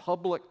most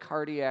public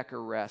cardiac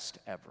arrest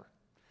ever.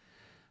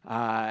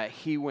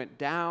 He went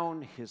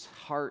down, his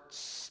heart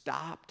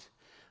stopped.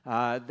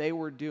 They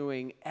were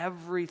doing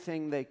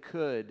everything they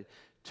could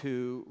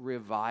to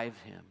revive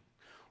him.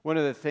 One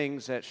of the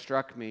things that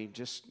struck me,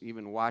 just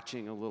even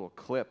watching a little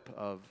clip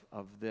of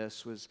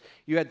this, was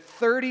you had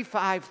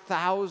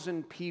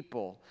 35,000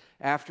 people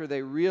after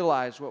they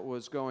realized what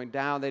was going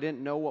down. They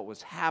didn't know what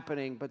was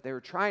happening, but they were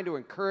trying to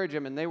encourage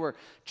him, and they were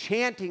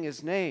chanting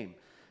his name.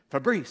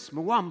 Fabrice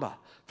Muamba,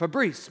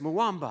 Fabrice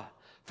Muamba,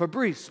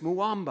 Fabrice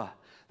Muamba.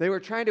 They were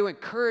trying to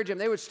encourage him.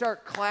 They would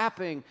start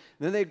clapping, and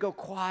then they'd go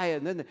quiet,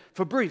 and then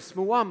Fabrice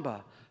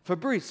Muamba,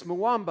 Fabrice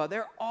Muamba.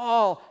 They're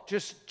all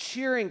just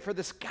cheering for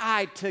this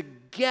guy to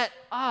get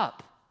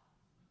up.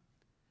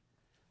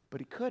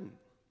 But he couldn't.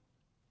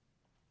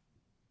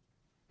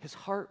 His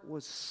heart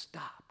was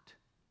stopped.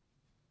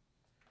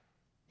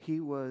 He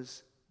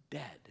was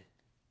dead.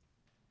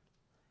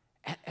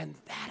 And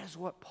that is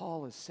what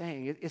Paul is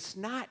saying. It's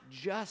not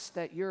just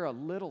that you're a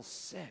little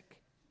sick.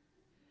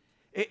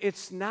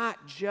 It's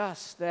not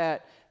just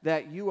that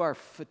you are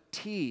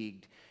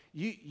fatigued.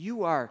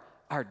 You are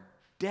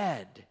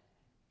dead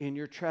in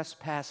your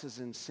trespasses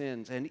and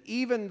sins. And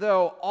even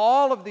though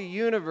all of the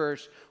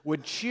universe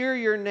would cheer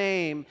your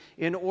name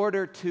in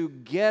order to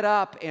get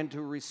up and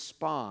to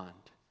respond,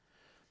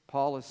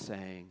 Paul is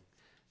saying,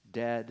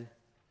 dead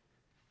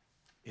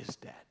is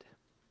dead.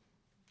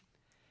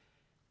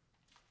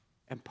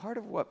 And part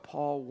of what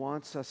Paul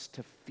wants us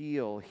to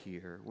feel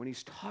here when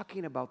he's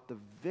talking about the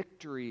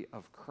victory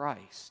of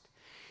Christ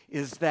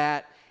is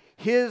that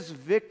his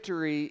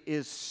victory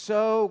is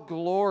so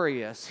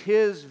glorious.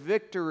 His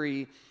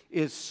victory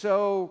is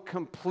so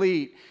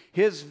complete.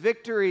 His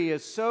victory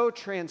is so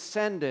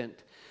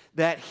transcendent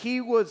that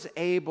he was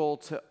able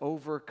to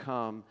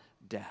overcome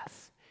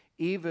death,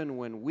 even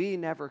when we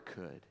never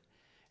could.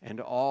 And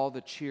all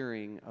the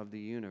cheering of the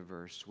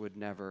universe would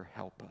never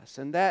help us.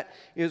 And that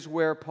is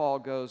where Paul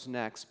goes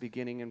next,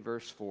 beginning in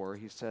verse 4.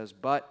 He says,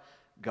 but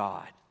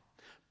God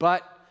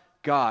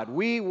God.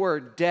 We were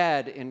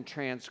dead in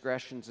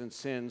transgressions and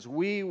sins.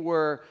 We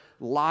were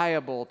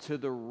liable to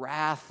the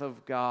wrath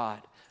of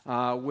God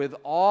with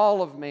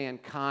all of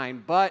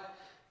mankind. But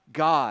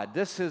God,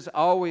 this has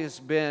always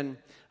been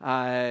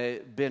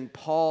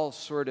Paul's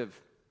sort of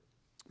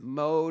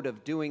mode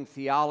of doing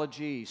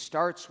theology. He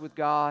starts with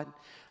God.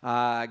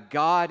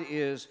 God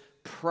is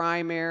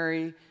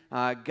primary.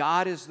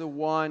 God is the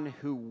one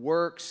who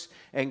works,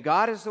 and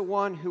God is the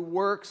one who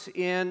works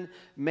in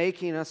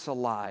making us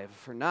alive.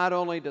 For not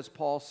only does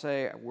Paul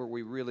say, were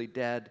we really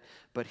dead,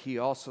 but he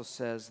also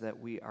says that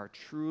we are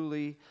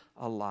truly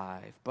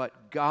alive.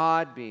 But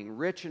God, being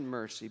rich in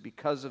mercy,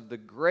 because of the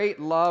great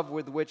love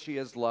with which he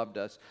has loved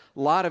us, a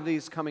lot of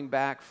these coming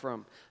back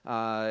from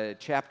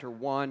chapter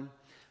 1,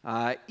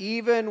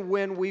 even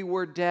when we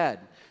were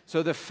dead.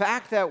 So the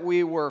fact that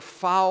we were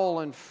foul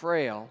and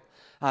frail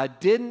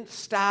didn't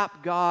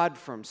stop God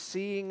from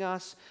seeing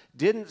us,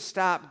 didn't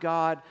stop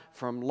God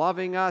from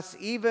loving us.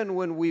 Even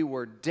when we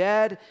were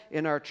dead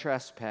in our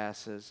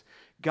trespasses,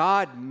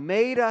 God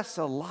made us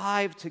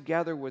alive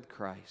together with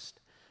Christ.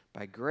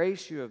 By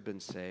grace you have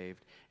been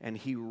saved, and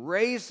he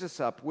raised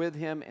us up with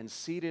him and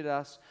seated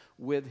us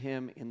with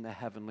him in the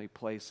heavenly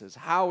places.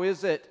 How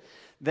is it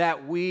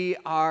that we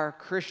are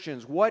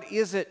Christians? What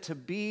is it to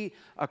be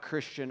a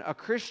Christian? A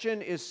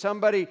Christian is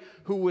somebody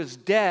who was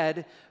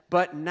dead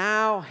but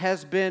now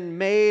has been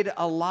made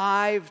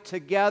alive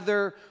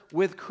together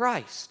with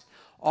Christ.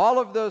 All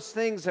of those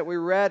things that we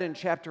read in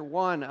chapter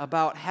 1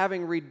 about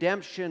having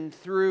redemption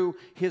through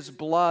his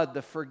blood,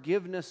 the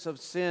forgiveness of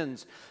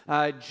sins,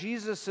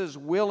 Jesus'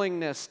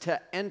 willingness to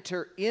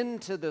enter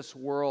into this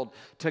world,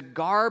 to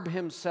garb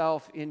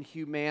himself in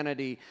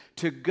humanity,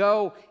 to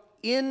go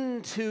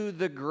into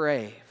the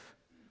grave,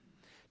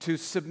 to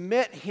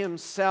submit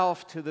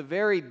himself to the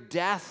very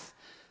death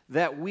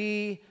that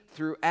we,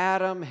 through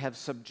Adam, have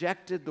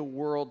subjected the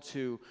world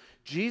to.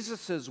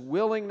 Jesus'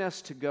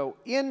 willingness to go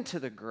into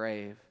the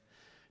grave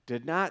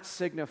did not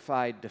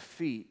signify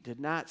defeat, did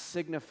not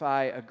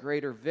signify a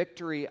greater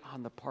victory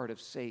on the part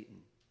of Satan.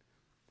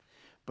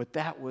 But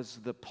that was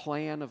the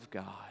plan of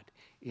God,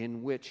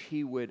 in which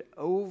he would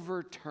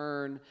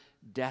overturn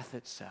death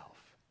itself.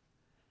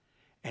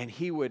 And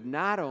he would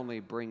not only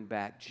bring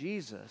back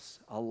Jesus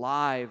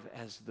alive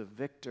as the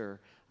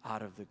victor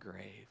out of the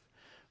grave,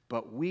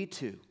 but we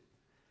too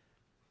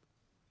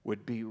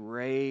would be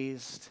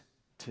raised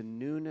to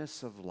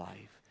newness of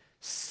life,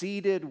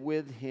 seated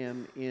with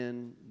him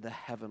in the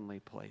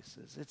heavenly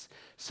places. It's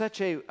such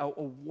a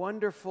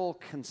wonderful,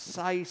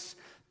 concise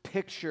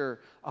picture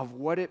of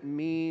what it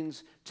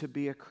means to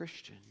be a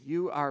Christian.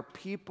 You are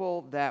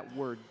people that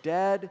were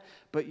dead,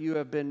 but you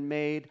have been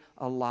made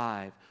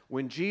alive.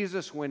 When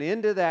Jesus went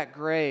into that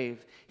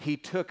grave, he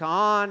took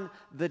on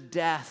the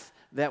death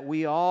that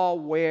we all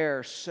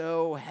wear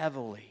so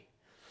heavily.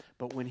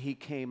 But when he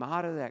came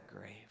out of that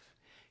grave,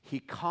 he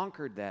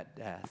conquered that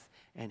death,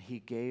 and he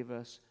gave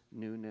us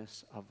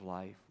newness of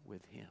life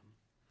with him.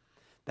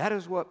 That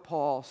is what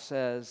Paul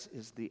says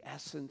is the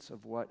essence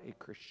of what a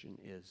Christian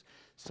is.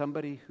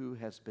 Somebody who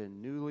has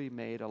been newly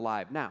made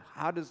alive. Now,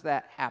 how does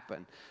that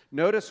happen?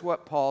 Notice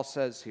what Paul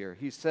says here.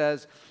 He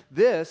says,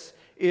 this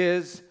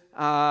is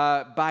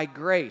by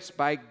grace.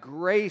 By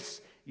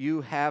grace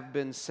you have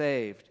been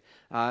saved.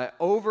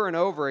 Over and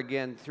over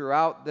again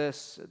throughout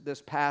this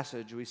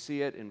passage, we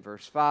see it in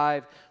verse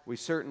 5. We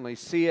certainly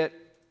see it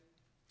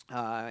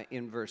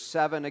in verse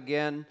 7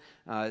 again,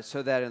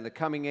 so that in the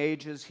coming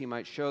ages he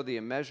might show the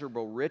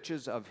immeasurable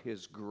riches of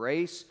his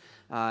grace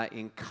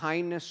in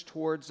kindness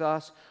towards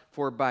us.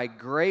 For by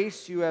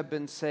grace you have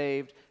been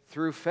saved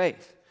through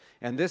faith.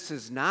 And this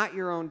is not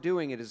your own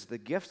doing, it is the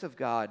gift of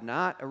God,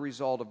 not a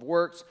result of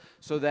works,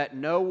 so that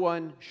no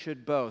one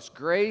should boast.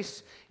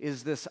 Grace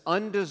is this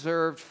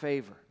undeserved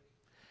favor.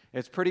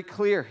 It's pretty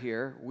clear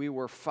here. We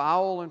were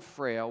foul and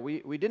frail.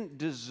 We didn't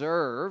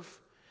deserve,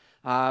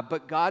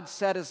 but God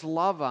set his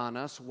love on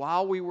us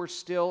while we were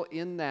still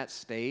in that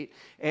state,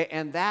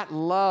 and that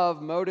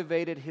love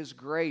motivated his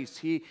grace.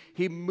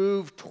 He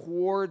moved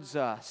towards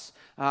us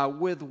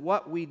with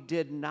what we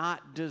did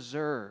not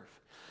deserve.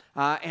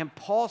 And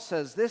Paul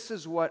says this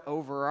is what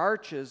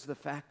overarches the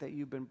fact that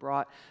you've been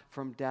brought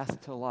from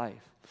death to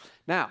life.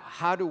 Now,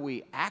 how do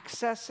we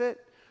access it?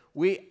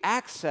 We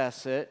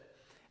access it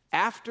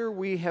after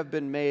we have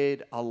been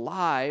made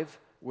alive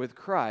with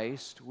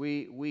Christ.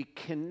 We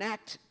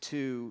connect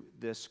to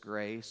this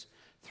grace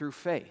through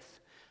faith.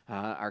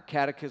 Our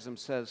catechism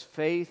says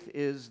faith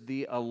is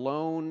the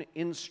alone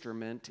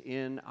instrument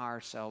in our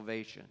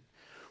salvation.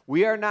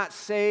 We are not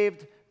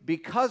saved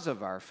because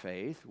of our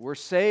faith. We're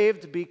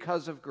saved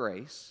because of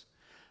grace.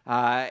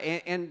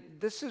 And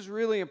this is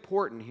really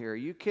important here.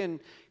 You can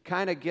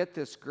kind of get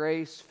this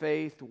grace,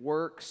 faith,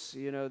 works,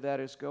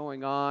 that is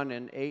going on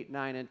in 8,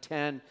 9, and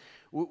 10.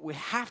 We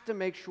have to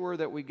make sure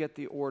that we get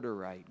the order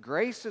right.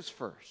 Grace is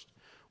first.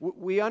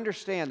 We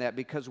understand that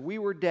because we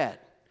were dead.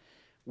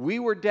 We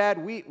were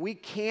dead. We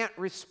can't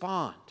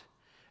respond.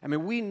 I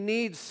mean, we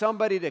need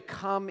somebody to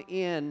come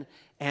in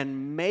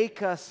and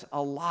make us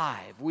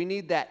alive. We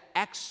need that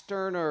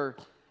external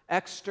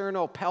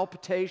external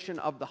palpitation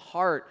of the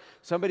heart,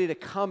 somebody to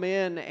come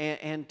in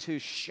and to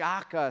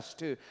shock us,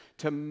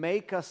 to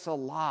make us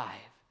alive.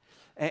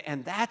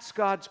 And that's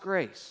God's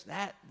grace.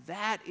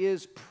 That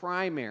is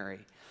primary.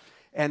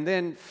 And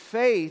then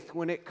faith,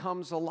 when it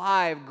comes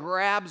alive,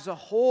 grabs a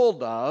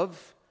hold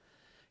of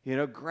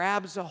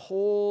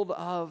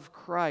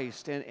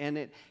Christ, and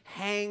it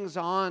hangs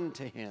on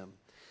to Him.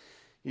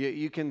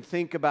 You can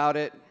think about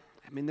it.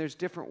 I mean, there's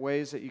different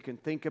ways that you can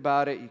think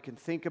about it. You can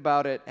think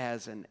about it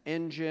as an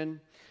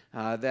engine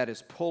that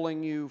is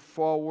pulling you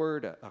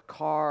forward, a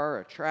car,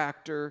 a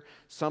tractor,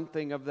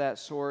 something of that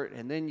sort.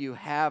 And then you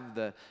have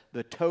the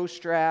toe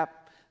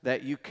strap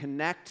that you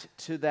connect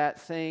to that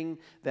thing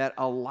that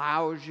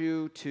allows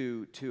you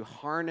to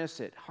harness.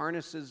 It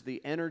harnesses the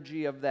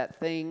energy of that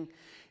thing.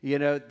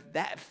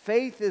 That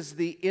faith is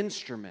the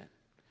instrument.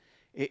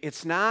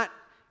 It's not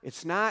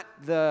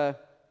the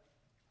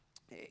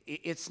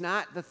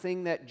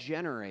thing that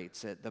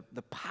generates it.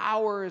 The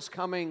power is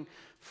coming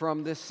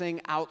from this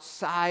thing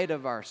outside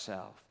of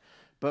ourselves,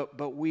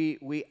 but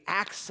we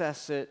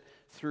access it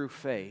through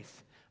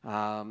faith.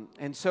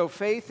 And so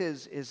faith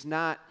is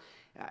not.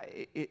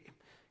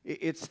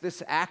 It's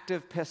this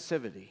active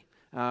passivity.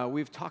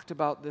 We've talked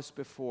about this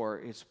before.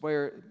 It's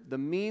where the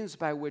means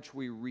by which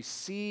we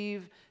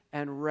receive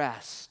and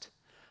rest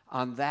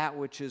on that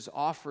which is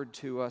offered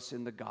to us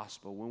in the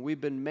gospel. When we've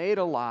been made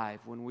alive,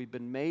 when we've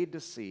been made to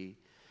see,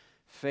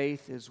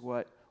 faith is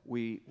what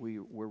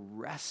we're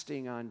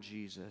resting on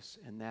Jesus,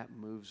 and that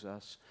moves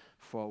us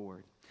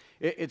forward.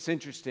 It's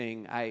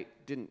interesting. I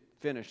didn't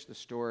finish the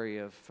story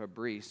of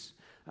Fabrice.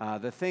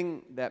 The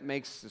thing that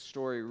makes the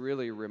story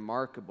really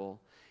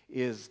remarkable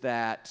is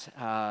that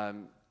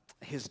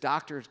his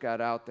doctors got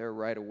out there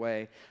right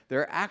away.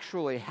 There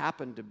actually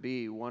happened to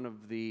be one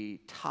of the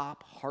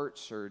top heart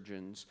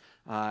surgeons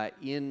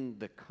in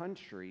the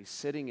country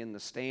sitting in the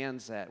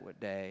stands that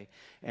day.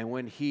 And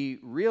when he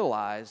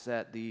realized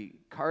that the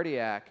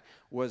cardiac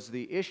was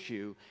the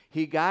issue,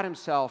 he got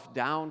himself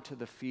down to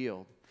the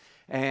field.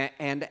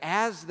 And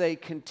as they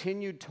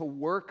continued to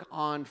work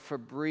on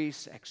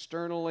Fabrice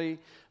externally,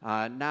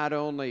 not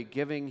only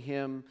giving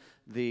him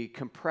the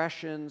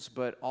compressions,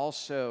 but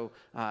also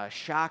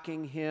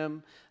shocking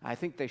him. I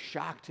think they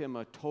shocked him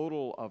a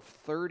total of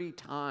 30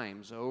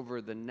 times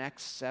over the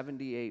next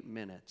 78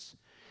 minutes.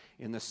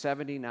 In the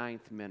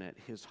 79th minute,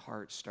 his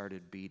heart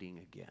started beating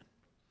again.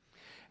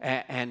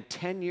 And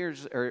 10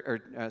 years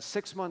or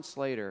 6 months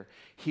later,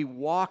 he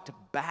walked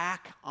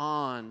back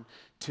on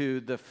to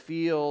the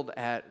field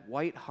at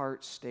White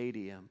Hart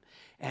Stadium,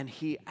 and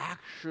he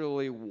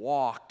actually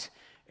walked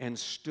and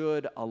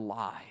stood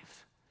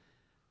alive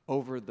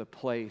over the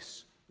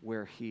place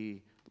where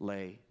he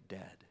lay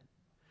dead.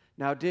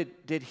 Now,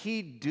 did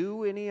he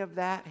do any of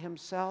that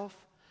himself?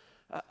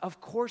 Of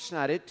course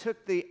not. It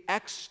took the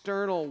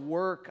external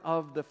work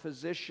of the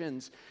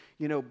physicians,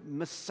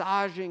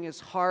 massaging his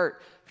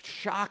heart,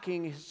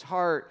 shocking his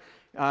heart,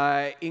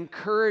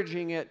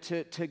 encouraging it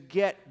to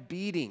get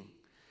beating.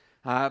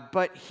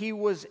 But he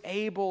was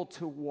able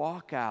to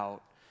walk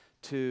out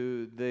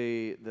to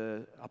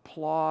the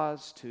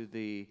applause, to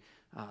the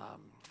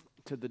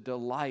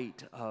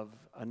delight of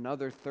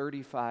another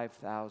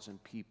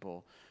 35,000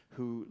 people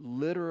who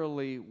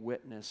literally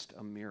witnessed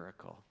a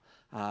miracle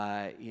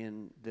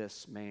in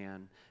this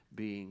man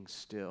being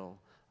still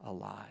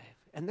alive.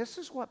 And this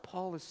is what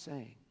Paul is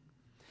saying.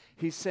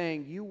 He's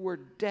saying, you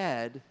were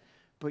dead,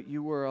 but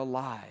you were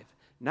alive.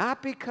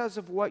 Not because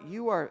of what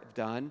you are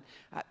done.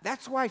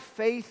 That's why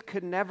faith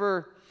could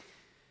never,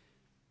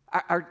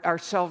 our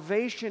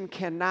salvation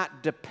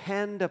cannot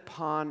depend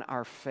upon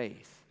our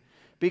faith.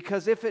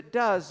 Because if it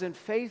does, then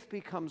faith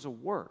becomes a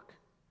work.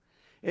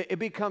 It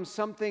becomes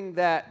something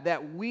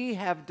that we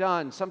have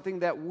done, something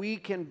that we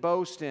can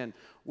boast in.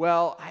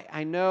 Well,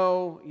 I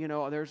know,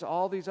 there's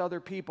all these other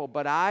people,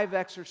 but I've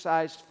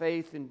exercised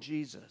faith in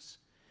Jesus.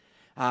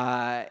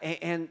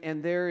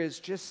 And there is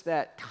just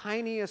that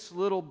tiniest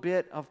little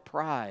bit of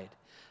pride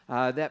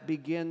that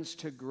begins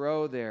to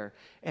grow there.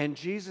 And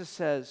Jesus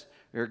says,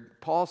 or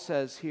Paul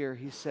says here,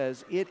 he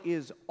says, it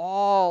is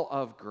all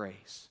of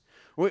grace.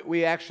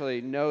 We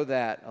actually know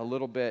that a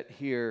little bit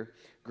here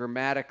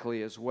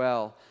grammatically as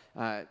well.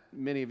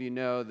 Many of you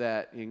know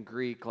that in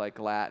Greek, like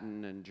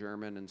Latin and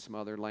German and some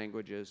other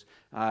languages,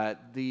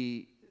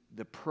 the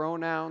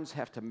pronouns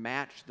have to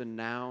match the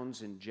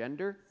nouns in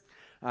gender.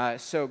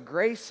 So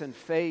grace and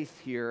faith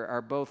here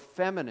are both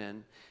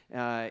feminine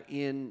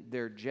in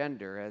their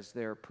gender as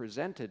they're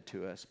presented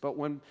to us. But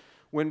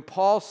when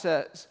Paul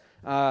says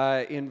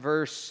in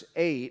verse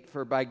 8,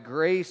 for by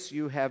grace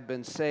you have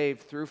been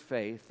saved through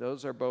faith,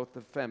 those are both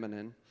the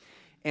feminine.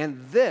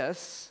 And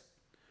this,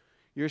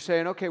 you're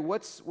saying, okay,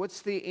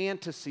 what's the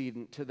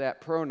antecedent to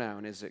that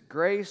pronoun? Is it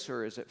grace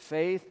or is it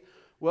faith?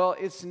 Well,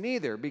 it's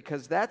neither,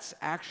 because that's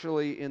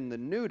actually in the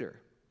neuter.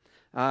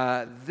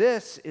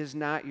 This is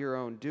not your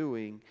own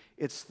doing.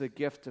 It's the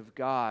gift of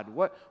God.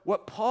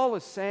 What Paul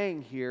is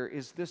saying here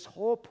is this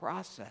whole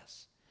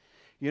process,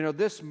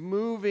 this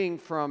moving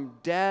from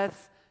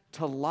death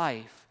to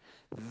life,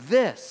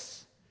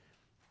 this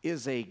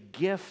is a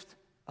gift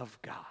of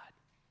God.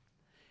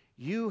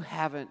 You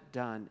haven't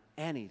done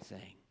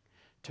anything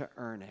to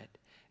earn it,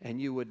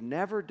 and you would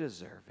never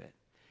deserve it,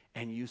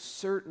 and you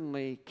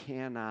certainly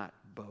cannot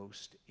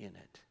boast in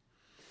it.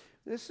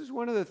 This is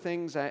one of the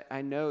things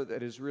I know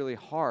that is really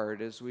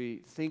hard as we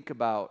think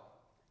about,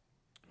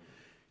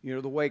 the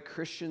way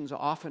Christians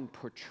often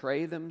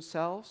portray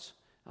themselves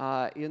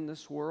in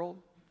this world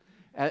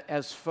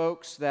as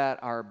folks that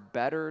are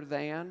better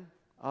than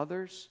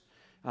others,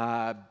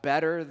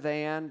 better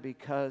than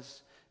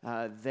because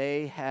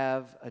they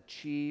have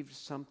achieved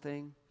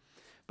something.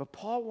 But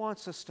Paul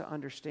wants us to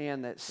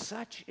understand that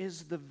such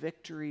is the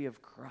victory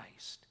of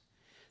Christ.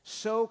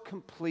 So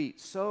complete,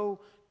 so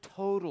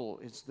total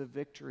is the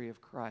victory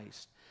of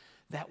Christ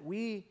that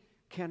we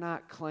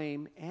cannot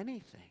claim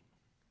anything.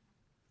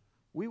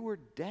 We were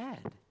dead,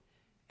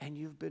 and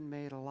you've been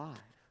made alive.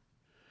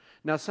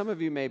 Now, some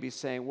of you may be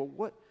saying,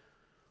 well,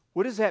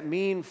 what does that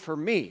mean for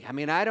me? I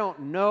mean, I don't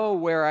know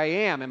where I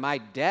am. Am I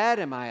dead?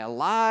 Am I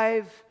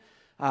alive?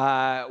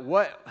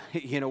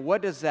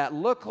 What does that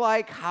look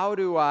like? How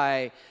do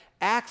I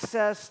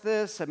access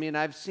this? I mean,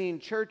 I've seen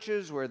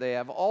churches where they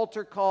have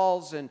altar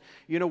calls, and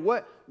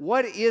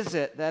what is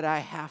it that I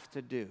have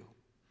to do?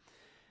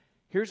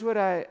 Here's what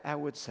I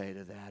would say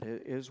to that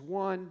is,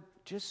 one,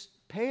 just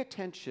pay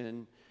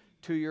attention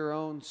to your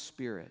own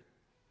spirit.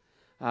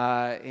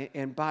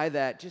 And by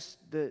that, just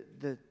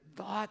the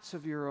thoughts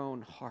of your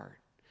own heart.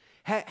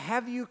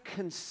 Have you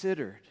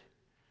considered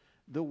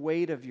the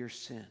weight of your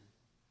sin?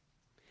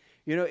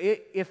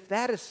 If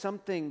that is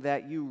something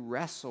that you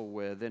wrestle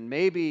with, and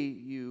maybe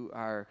you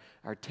are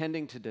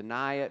tending to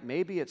deny it,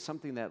 maybe it's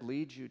something that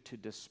leads you to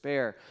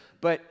despair,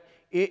 but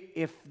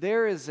if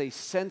there is a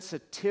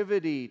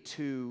sensitivity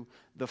to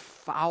the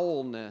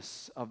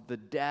foulness of the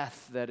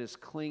death that is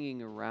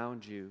clinging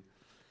around you,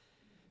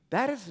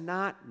 that is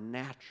not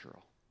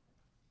natural.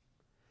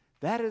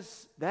 That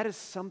is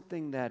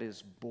something that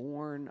is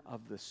born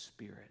of the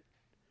Spirit.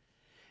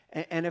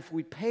 And if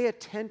we pay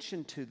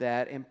attention to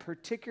that, and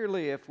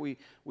particularly if we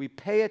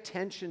pay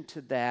attention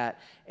to that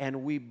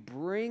and we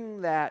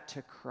bring that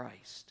to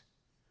Christ,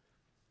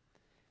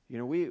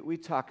 we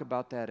talk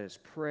about that as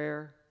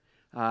prayer,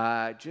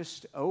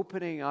 just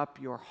opening up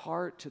your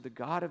heart to the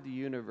God of the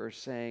universe,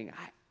 saying,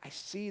 I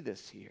see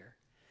this here,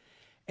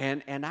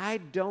 and I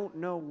don't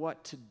know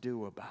what to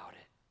do about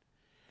it.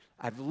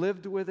 I've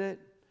lived with it.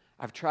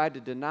 I've tried to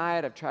deny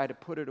it. I've tried to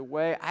put it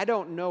away. I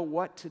don't know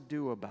what to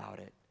do about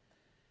it.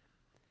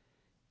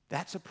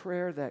 That's a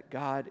prayer that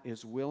God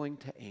is willing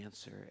to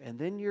answer. And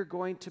then you're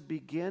going to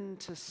begin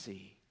to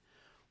see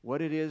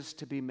what it is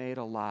to be made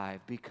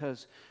alive,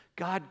 because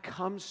God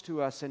comes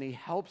to us and He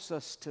helps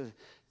us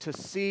to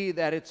see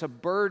that it's a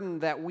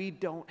burden that we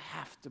don't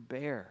have to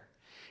bear.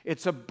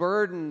 It's a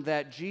burden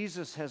that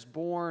Jesus has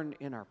borne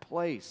in our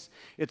place.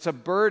 It's a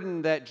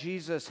burden that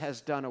Jesus has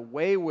done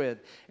away with,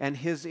 and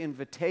His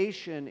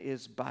invitation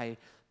is by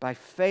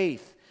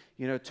faith,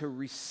 to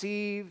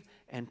receive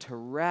and to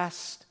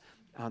rest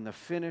on the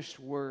finished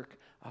work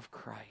of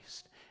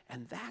Christ.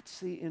 And that's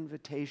the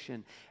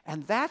invitation.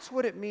 And that's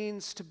what it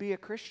means to be a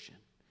Christian.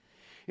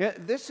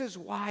 This is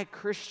why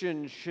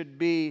Christians should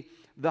be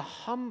the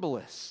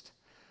humblest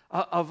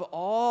of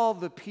all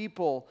the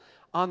people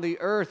on the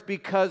earth,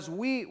 because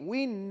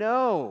we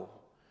know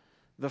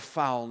the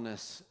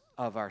foulness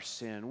of our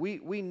sin.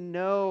 We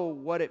know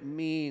what it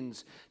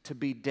means to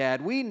be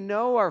dead. We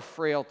know our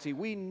frailty.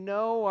 We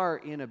know our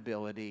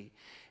inability.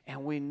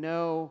 And we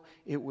know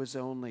it was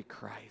only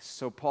Christ.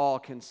 So Paul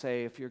can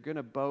say, if you're going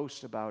to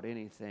boast about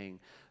anything,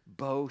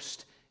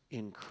 boast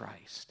in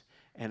Christ.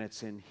 And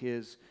it's in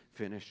His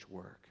finished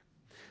work.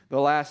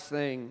 The last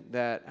thing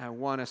that I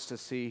want us to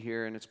see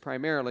here, and it's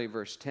primarily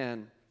verse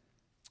 10,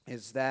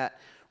 is that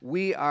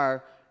we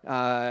were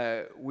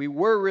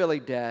really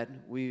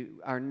dead. We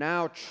are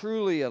now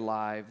truly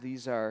alive.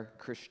 These are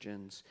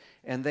Christians.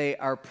 And they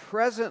are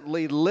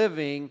presently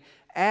living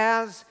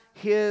as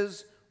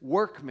His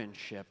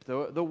workmanship.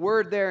 The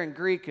word there in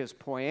Greek is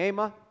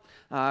poema,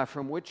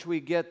 from which we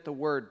get the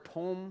word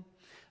poem.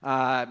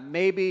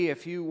 Maybe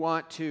if you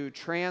want to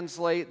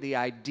translate the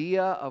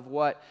idea of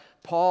what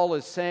Paul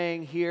is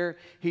saying here,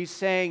 he's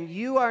saying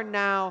you are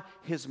now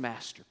His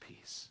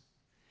masterpiece.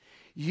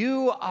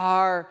 You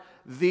are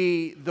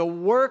the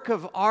work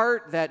of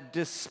art that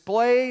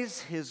displays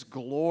His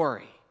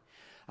glory.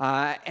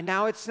 And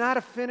now it's not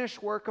a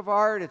finished work of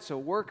art. It's a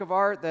work of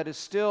art that is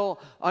still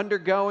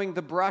undergoing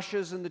the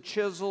brushes and the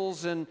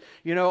chisels and,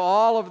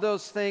 all of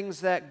those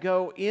things that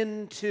go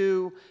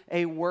into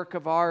a work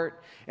of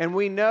art. And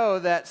we know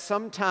that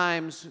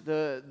sometimes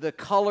the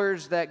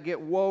colors that get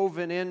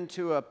woven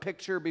into a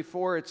picture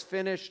before it's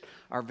finished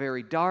are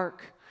very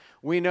dark.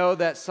 We know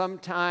that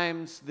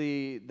sometimes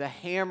the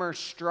hammer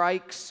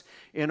strikes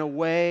in a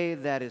way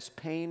that is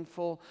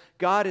painful.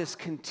 God is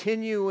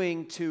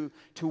continuing to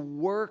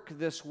work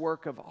this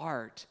work of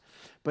art,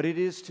 but it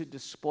is to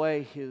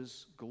display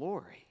His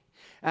glory.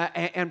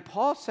 And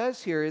Paul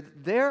says here,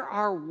 there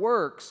are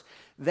works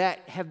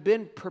that have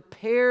been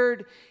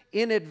prepared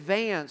in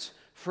advance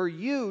for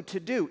you to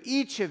do,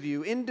 each of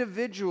you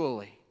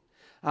individually.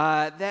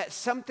 That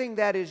something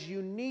that is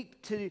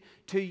unique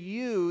to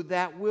you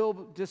that will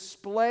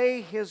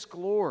display His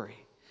glory.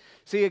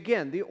 See,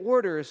 again, the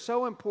order is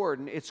so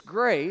important. It's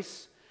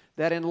grace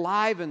that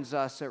enlivens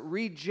us, it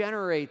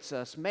regenerates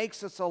us,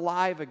 makes us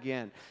alive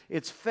again.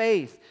 It's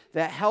faith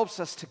that helps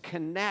us to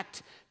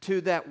connect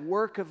to that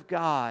work of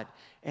God.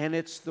 And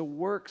it's the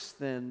works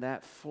then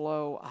that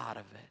flow out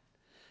of it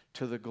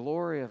to the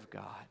glory of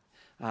God,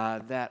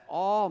 that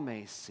all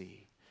may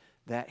see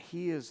that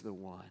He is the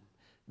one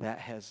that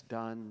has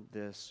done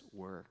this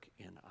work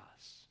in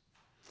us.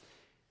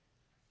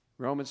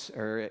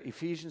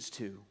 Ephesians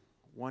 2,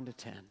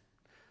 1-10.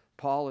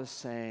 Paul is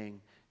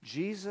saying,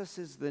 Jesus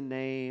is the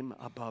name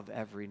above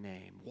every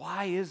name.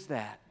 Why is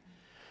that?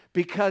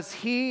 Because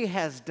He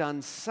has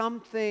done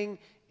something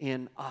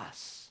in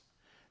us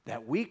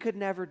that we could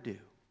never do,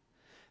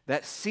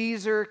 that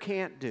Caesar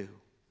can't do,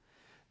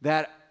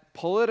 that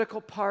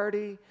political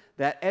party,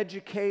 that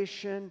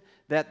education,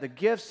 that the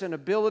gifts and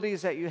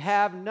abilities that you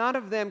have, none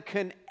of them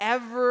can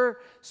ever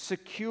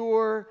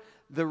secure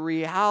the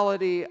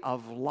reality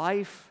of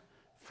life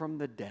from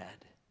the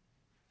dead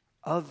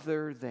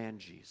other than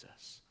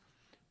Jesus.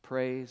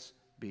 Praise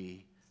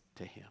be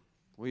to Him.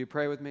 Will you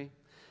pray with me?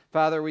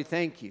 Father, we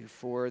thank You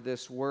for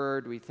this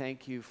word. We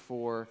thank You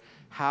for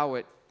how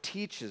it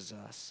teaches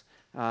us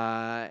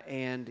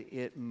and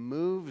it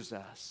moves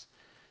us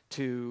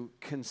to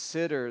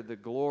consider the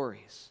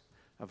glories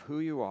of who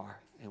You are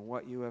and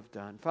what You have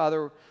done.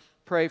 Father,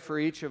 pray for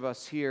each of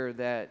us here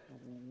that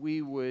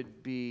we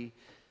would be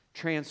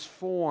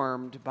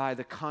transformed by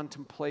the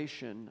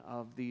contemplation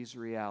of these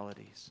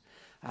realities.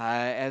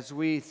 As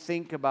we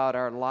think about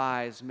our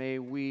lives, may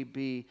we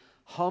be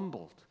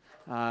humbled,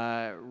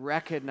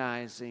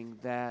 recognizing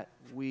that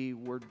we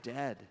were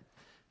dead,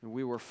 and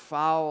we were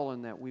foul,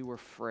 and that we were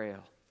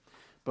frail.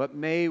 But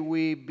may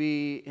we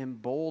be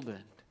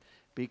emboldened,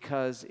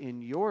 because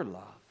in Your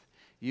love,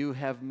 You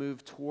have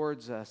moved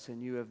towards us,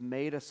 and You have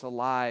made us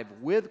alive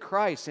with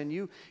Christ, and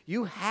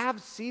You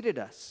have seated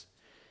us,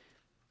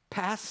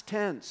 past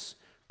tense,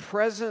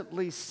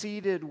 presently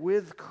seated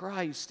with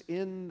Christ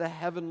in the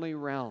heavenly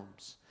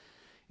realms,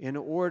 in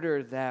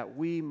order that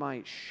we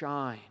might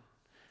shine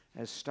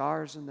as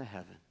stars in the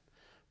heaven,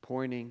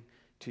 pointing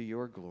to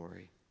Your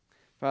glory.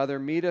 Father,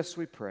 meet us,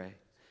 we pray,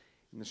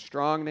 in the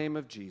strong name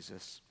of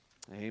Jesus.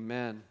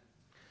 Amen.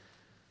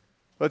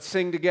 Let's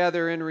sing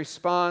together in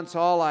response,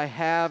 All I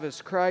Have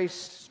is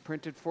Christ. It's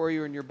printed for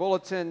you in your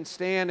bulletin.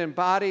 Stand in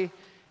body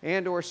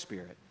and or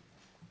spirit.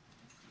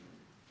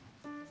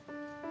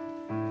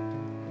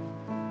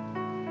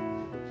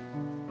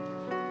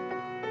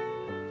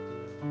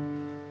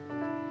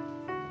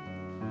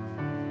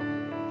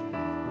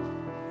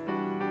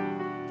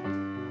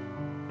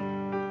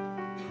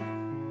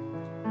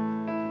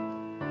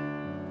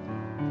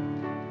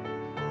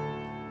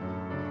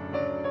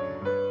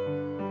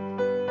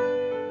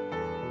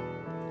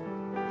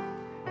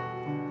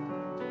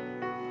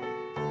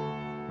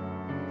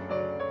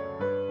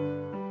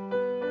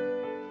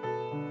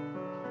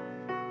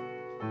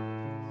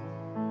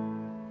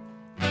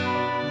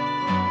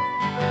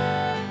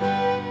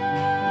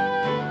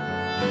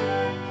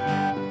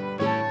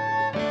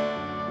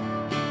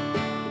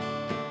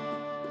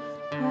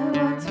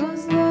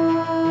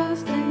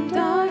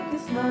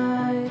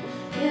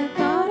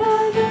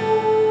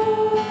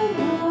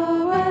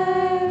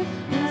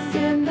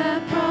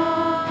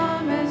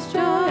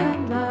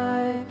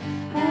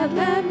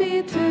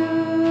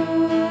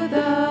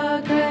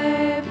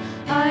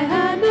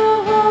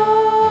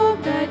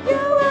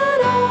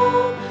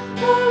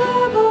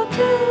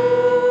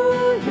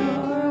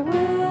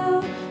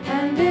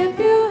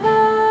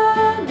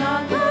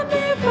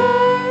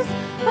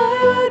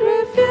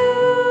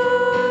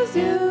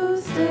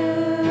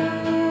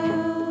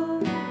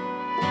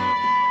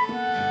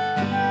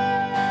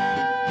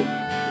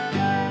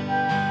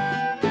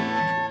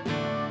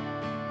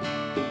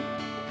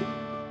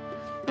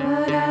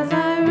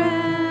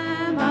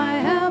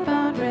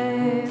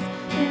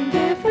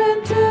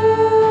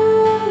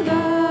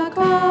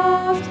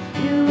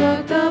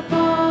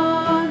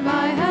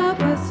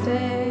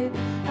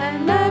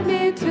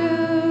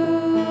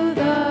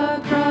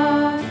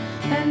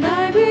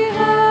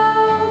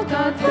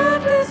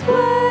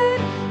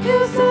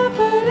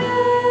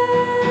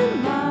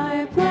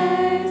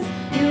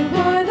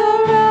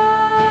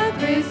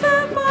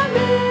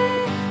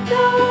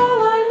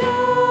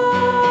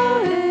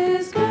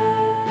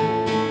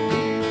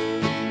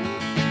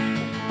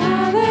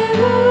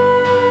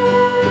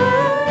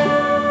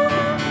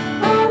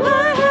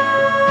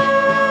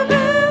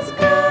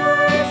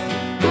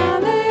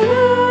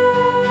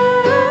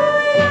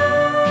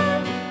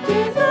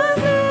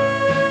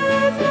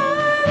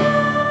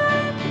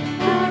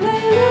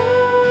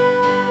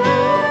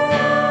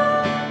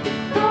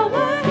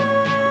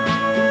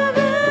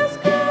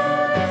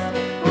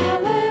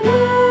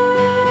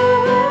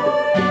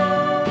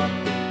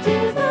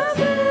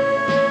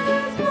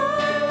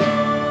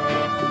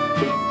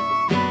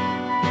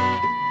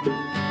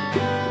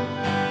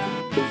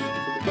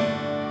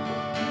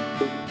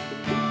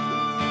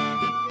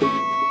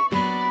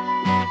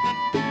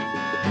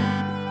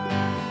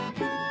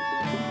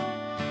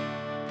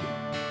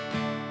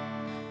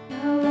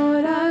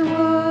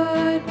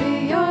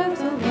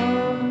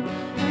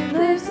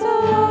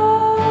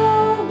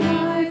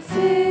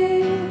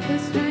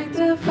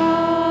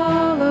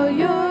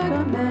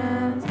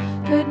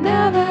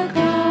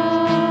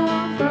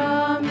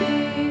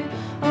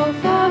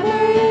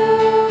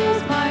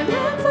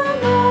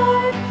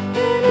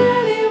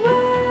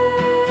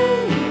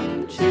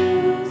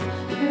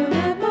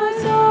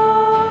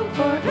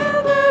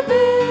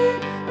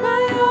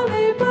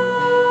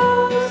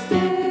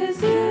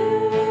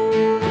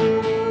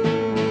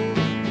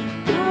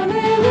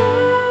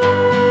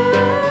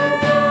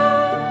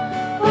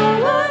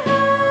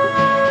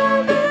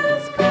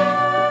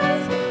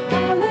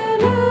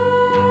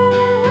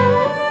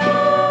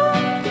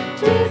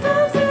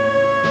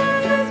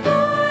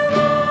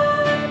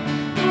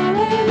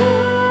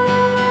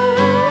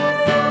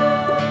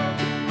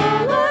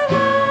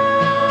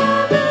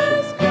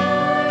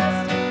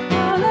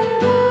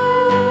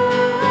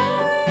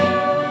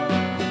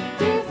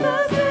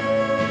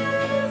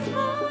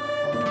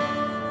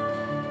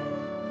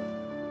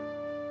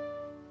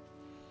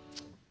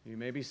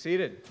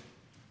 seated.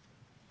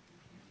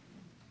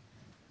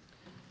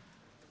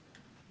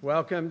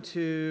 Welcome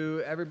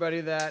to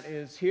everybody that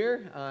is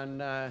here.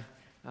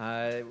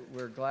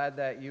 We're glad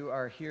that you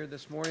are here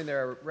this morning.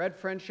 There are red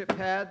friendship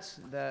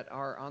pads that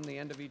are on the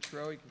end of each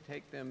row. You can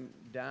take them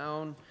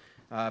down,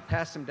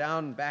 pass them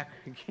down and back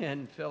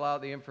again, fill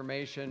out the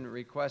information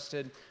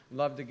requested.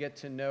 Love to get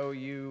to know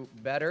you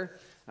better.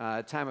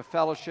 Time of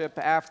fellowship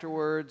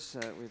afterwards.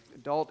 We've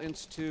Adult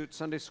Institute,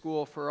 Sunday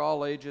School for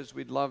all ages.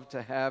 We'd love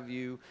to have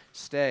you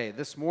stay.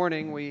 This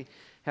morning we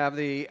have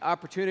the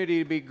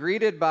opportunity to be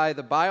greeted by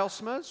the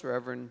Bilesmas,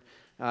 Reverend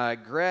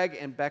Greg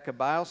and Becca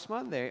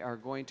Bilesma. They are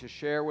going to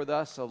share with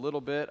us a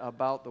little bit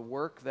about the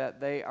work that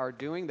they are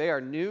doing. They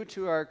are new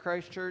to our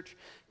Christ Church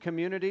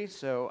community,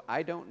 so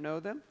I don't know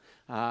them.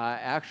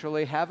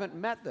 Actually haven't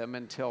met them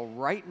until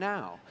right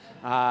now,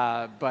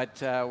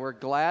 but we're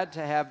glad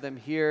to have them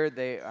here.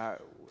 They are,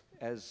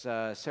 as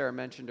Sarah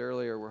mentioned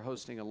earlier, we're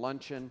hosting a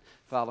luncheon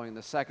following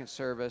the second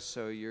service,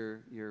 so you're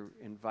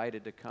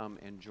invited to come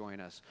and join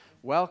us.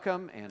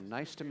 Welcome and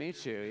nice to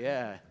meet you.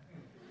 Yeah.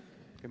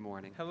 Good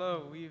morning.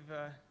 Hello.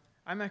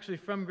 I'm actually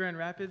from Grand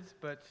Rapids,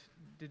 but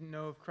didn't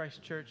know of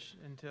Christ Church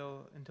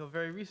until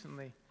very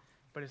recently.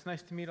 But it's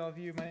nice to meet all of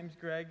you. My name's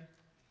Greg,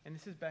 and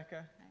this is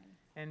Becca.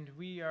 And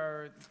we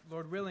are,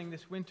 Lord willing,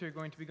 this winter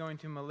going to be going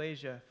to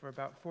Malaysia for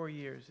about 4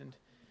 years. And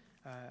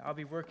I'll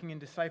be working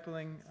and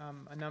discipling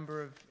a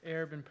number of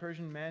Arab and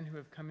Persian men who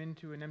have come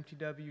into an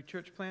MTW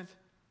church plant.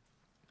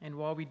 And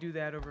while we do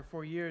that over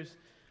 4 years,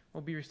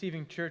 we'll be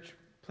receiving church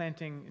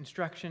planting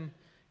instruction,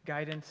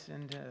 guidance,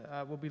 and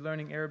we'll be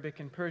learning Arabic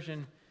and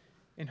Persian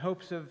in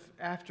hopes of,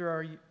 after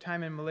our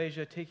time in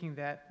Malaysia, taking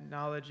that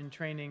knowledge and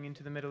training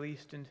into the Middle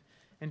East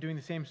and doing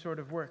the same sort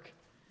of work.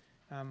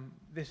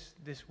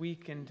 This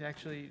week, and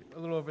actually a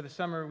little over the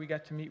summer, we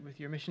got to meet with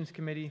your missions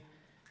committee,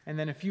 and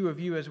then a few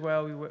of you as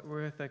well. We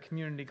were with a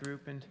community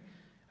group, and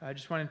I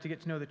just wanted to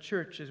get to know the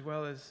church as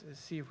well as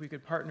see if we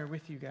could partner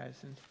with you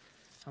guys.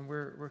 And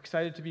we're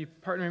excited to be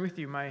partnering with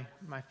you. My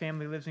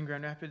family lives in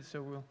Grand Rapids,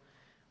 so we'll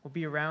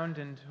be around,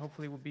 and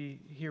hopefully we'll be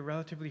here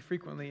relatively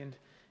frequently and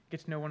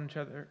get to know one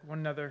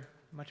another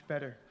much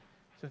better.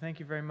 So thank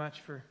you very much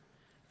for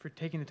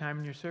taking the time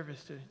in your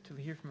service to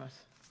hear from us.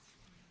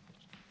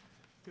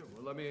 Good.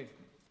 Well, let me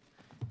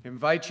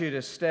invite you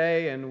to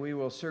stay, and we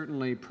will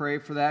certainly pray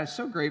for that. I'm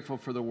so grateful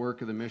for the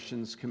work of the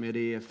Missions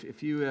Committee.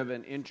 If you have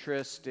an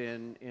interest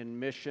in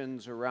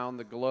missions around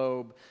the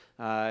globe,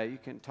 you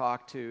can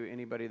talk to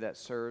anybody that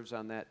serves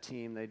on that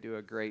team. They do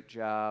a great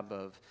job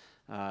of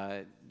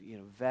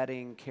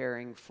vetting,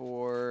 caring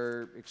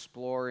for,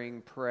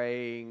 exploring,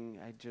 praying.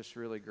 I'm just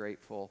really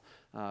grateful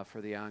for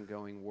the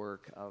ongoing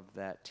work of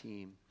that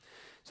team.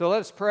 So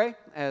let us pray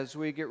as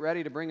we get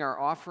ready to bring our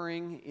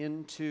offering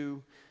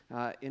into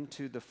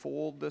the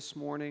fold this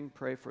morning.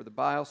 Pray for the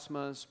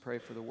Bilesmas, pray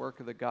for the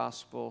work of the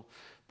gospel,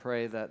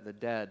 pray that the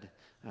dead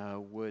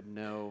would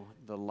know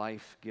the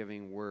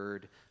life-giving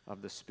word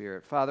of the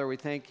Spirit. Father, we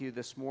thank you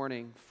this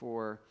morning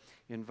for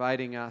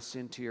inviting us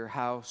into your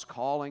house,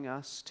 calling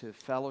us to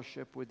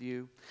fellowship with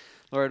you.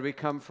 Lord, we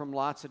come from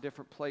lots of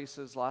different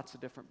places, lots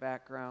of different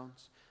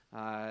backgrounds.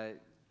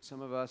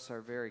 Some of us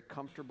are very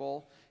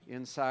comfortable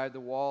inside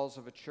the walls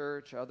of a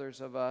church. Others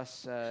of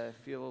us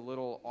feel a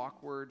little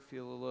awkward,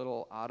 feel a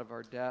little out of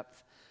our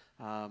depth.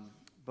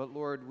 But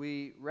Lord,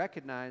 we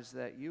recognize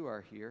that you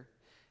are here,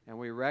 and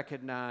we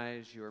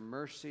recognize your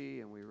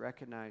mercy, and we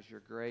recognize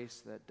your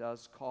grace that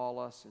does call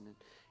us and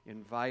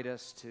invite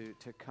us to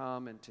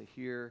come and to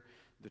hear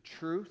the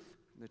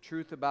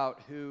truth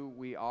about who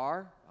we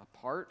are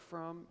apart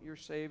from your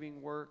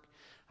saving work,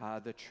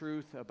 the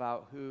truth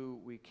about who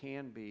we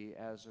can be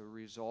as a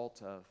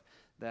result of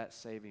that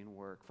saving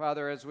work.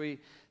 Father, as we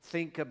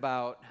think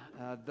about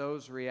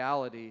those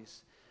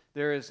realities,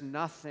 there is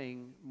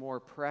nothing more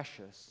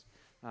precious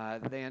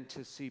than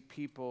to see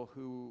people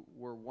who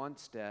were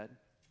once dead,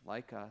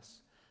 like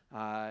us,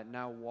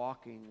 now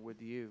walking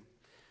with you.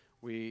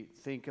 We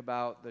think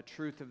about the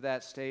truth of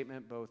that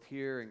statement both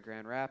here in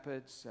Grand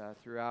Rapids,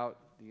 throughout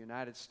the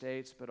United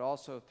States, but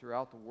also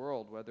throughout the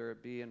world, whether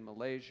it be in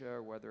Malaysia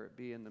or whether it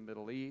be in the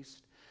Middle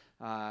East.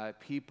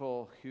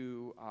 People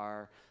who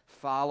are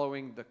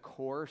following the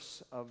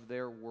course of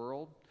their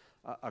world,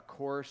 a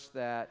course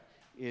that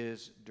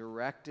is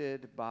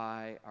directed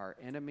by our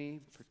enemy,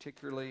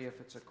 particularly if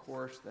it's a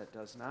course that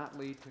does not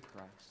lead to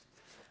Christ.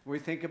 When we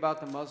think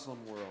about the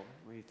Muslim world,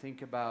 we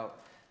think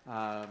about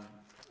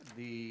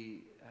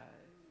the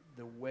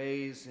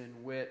ways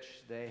in which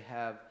they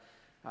have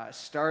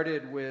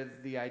started with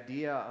the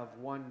idea of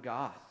one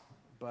God,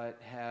 but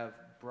have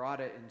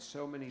brought it in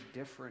so many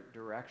different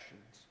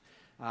directions.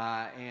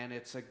 And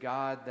it's a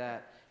God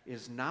that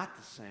is not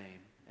the same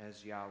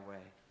as Yahweh.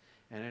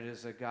 And it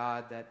is a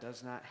God that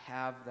does not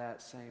have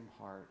that same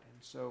heart.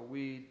 And so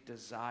we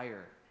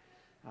desire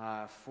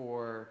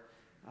for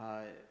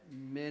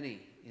many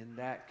in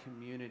that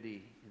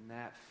community, in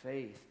that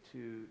faith,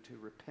 to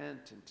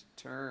repent and to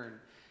turn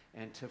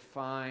and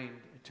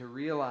to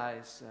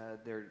realize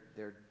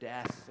their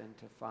death and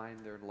to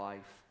find their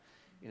life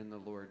in the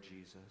Lord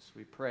Jesus.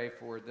 We pray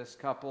for this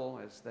couple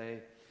as they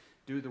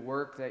do the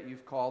work that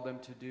you've called them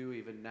to do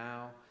even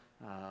now,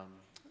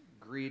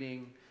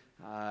 greeting,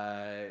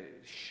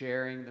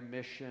 sharing the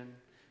mission.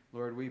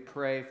 Lord, we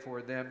pray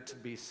for them to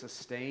be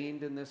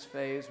sustained in this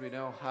phase. We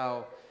know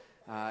how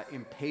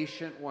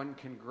impatient one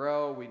can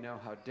grow. We know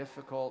how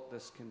difficult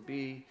this can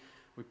be.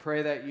 We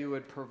pray that you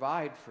would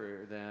provide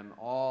for them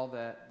all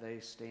that they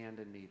stand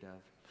in need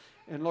of.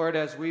 And Lord,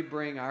 as we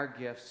bring our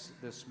gifts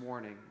this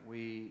morning,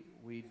 we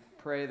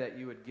pray that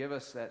you would give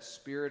us that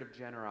spirit of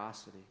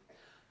generosity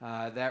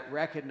that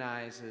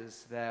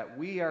recognizes that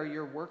we are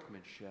your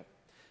workmanship,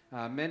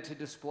 meant to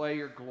display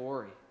your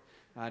glory.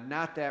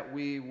 Not that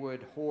we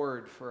would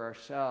hoard for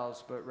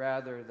ourselves, but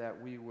rather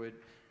that we would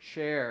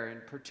share,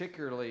 and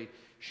particularly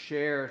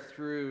share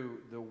through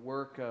the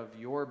work of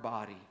your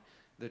body,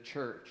 the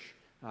church,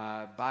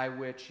 by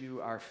which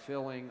you are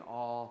filling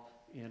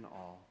all in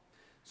all.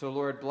 So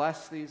Lord,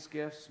 bless these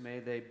gifts. May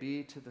they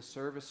be to the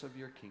service of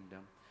your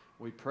kingdom.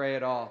 We pray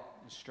it all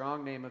in the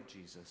strong name of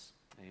Jesus.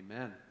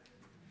 Amen.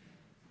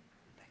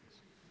 Thanks.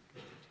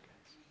 Good to you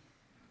guys.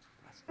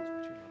 Blessings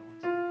with your little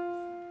ones.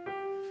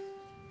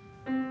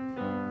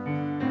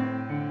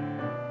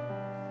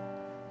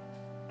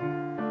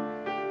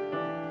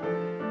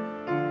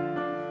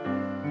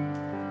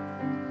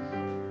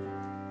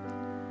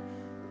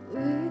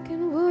 Weak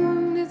and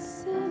wounded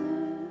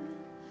sinner,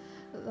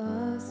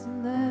 lost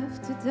and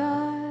left to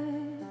die.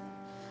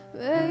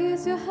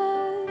 Raise your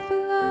head,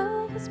 for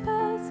love is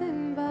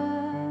passing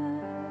by.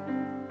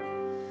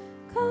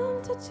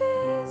 Come to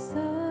Jesus,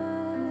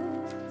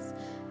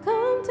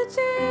 come to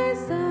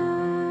Jesus,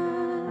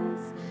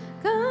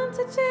 come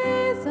to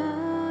Jesus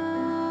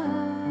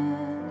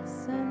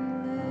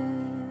and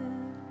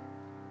live.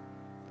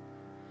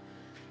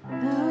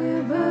 Now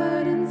your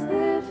burden's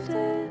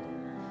lifted,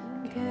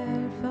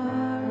 cared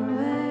far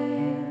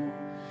away,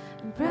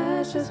 and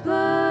precious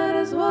blood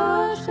has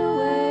washed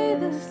away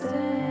the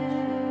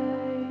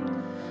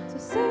stain. So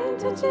sing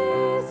to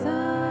Jesus,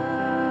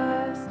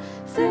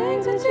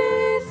 sing to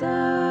Jesus,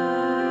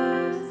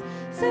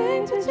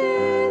 sing to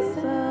Jesus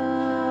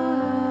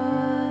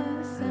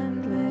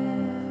and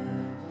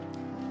live.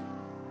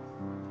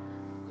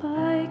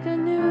 Like a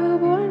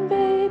newborn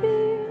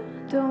baby,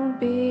 don't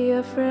be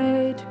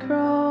afraid to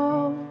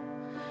crawl.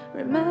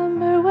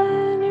 Remember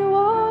when you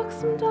walk,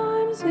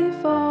 sometimes we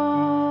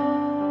fall.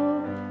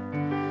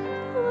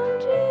 Fall on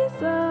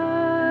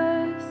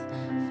Jesus,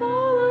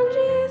 fall on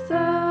Jesus,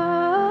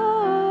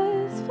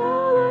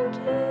 fall on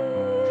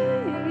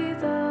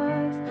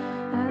Jesus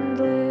and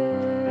live.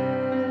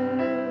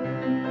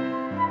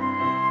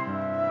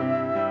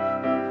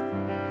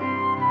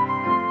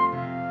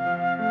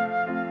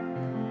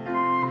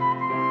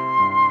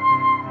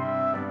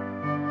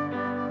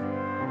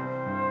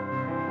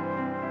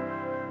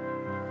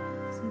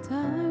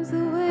 Sometimes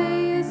the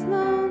way is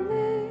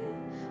lonely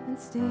and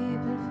steep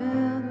and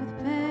filled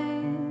with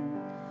pain.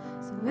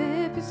 So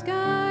if your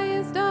sky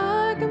is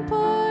dark and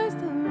pours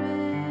the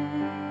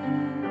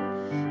rain,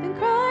 then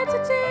cry to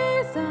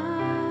Jesus,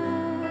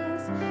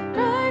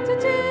 cry to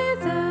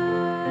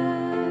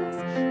Jesus,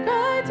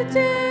 cry to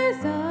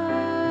Jesus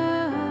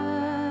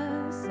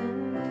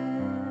and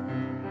live.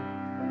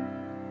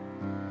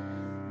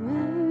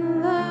 When the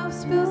love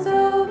spills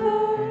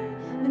over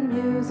and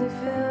music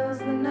fills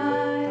the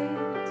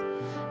night,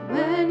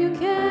 when you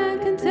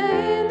can't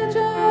contain the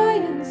joy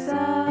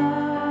inside,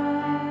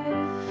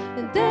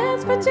 then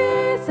dance for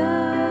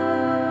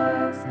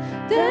Jesus,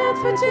 dance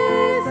for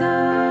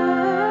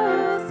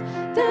Jesus,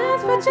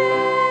 dance for Jesus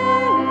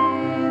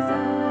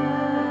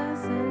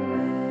and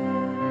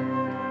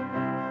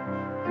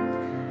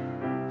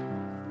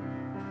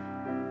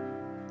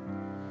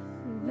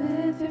live.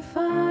 With your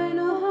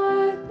final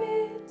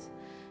heartbeat,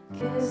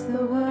 kiss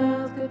the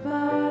world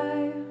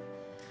goodbye.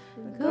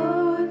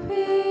 Go in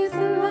peace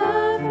and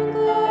life and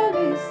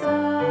glory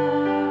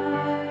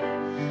side.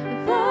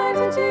 And fly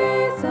to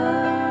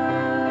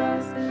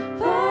Jesus,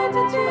 fly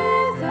to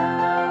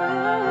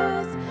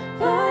Jesus,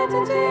 fly to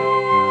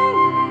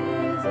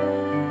Jesus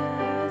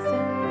and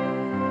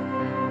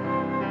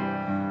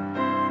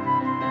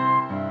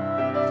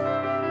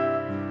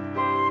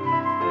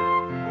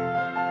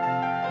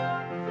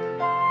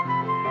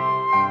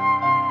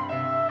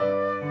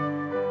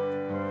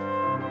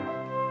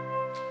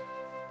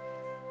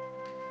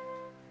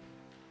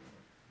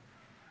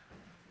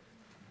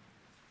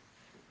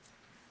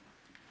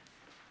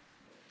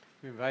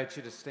We invite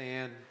you to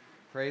stand.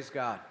 Praise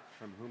God,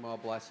 from whom all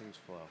blessings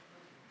flow.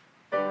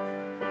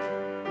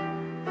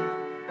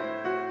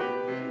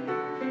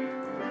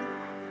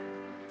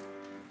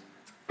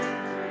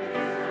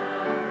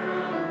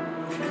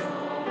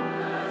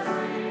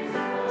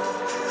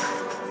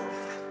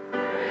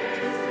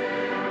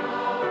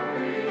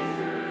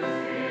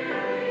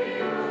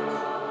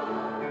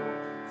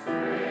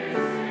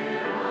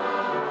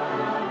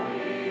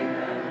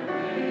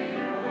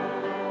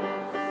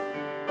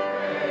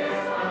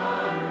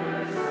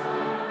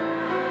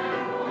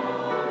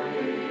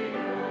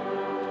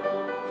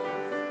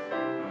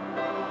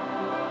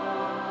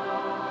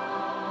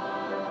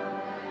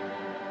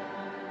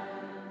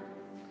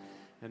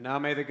 And now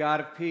may the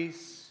God of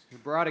peace, who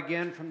brought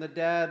again from the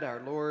dead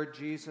our Lord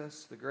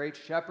Jesus, the great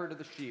shepherd of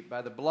the sheep,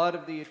 by the blood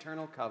of the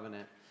eternal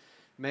covenant,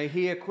 may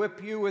he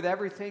equip you with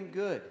everything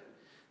good,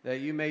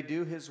 that you may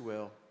do his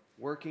will,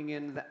 working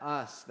in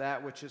us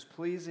that which is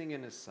pleasing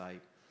in his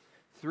sight,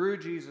 through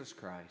Jesus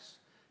Christ,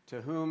 to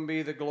whom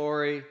be the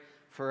glory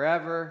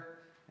forever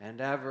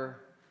and ever.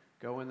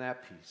 Go in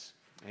that peace.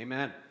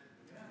 Amen.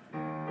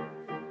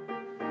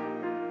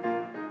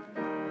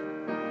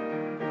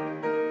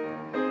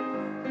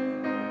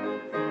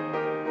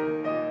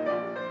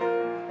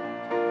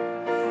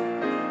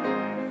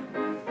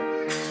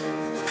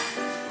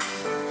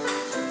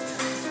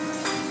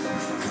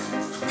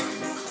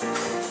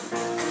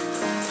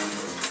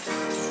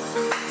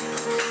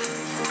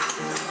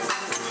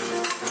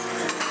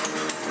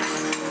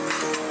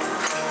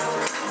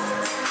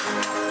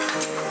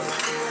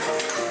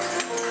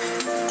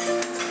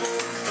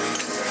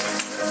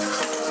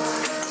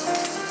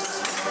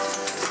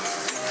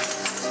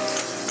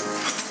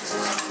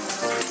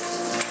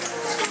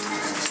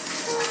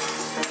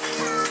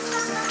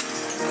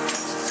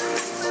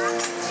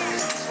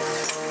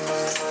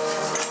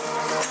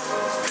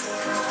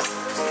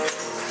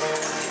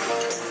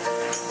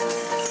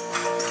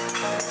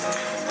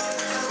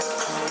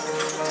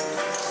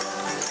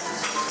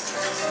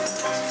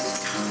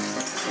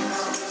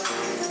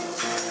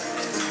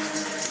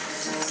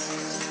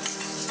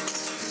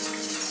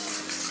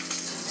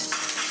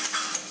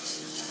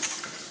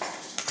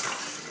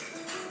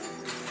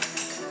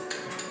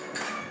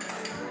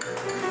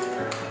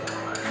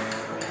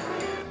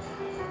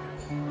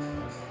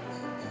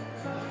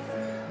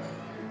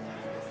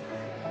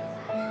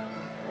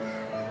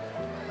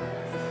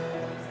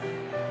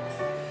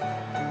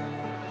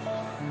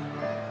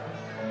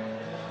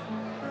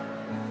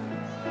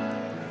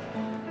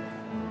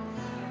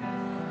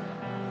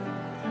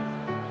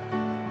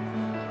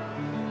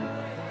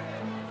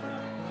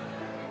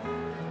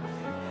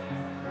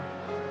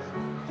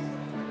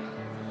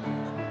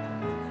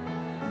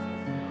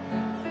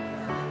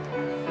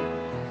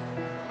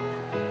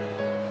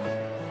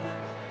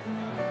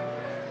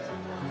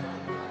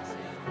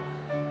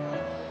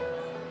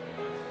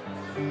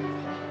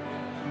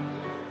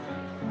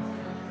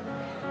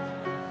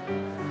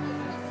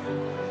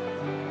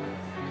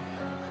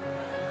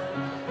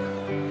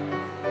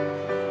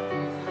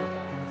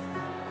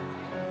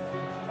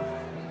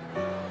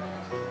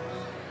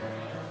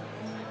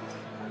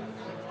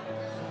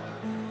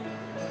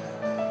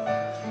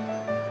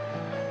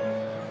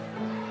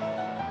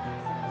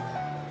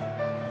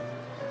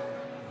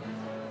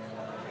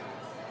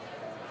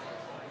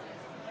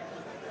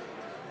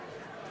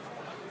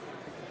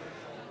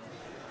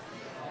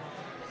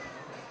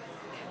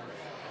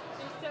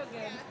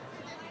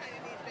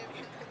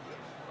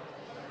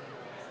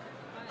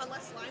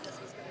 Unless Linus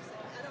was going to say,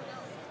 I don't know.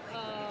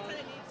 Like,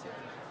 kind of need to.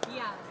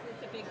 Yes,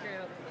 it's a big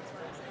group.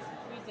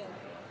 We did.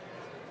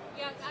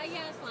 Yeah, I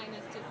asked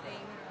Linus to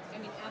sing.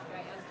 I mean, after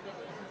I asked him.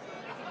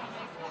 I think he might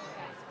have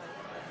asked for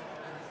it.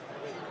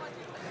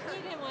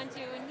 He didn't want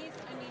to, and he's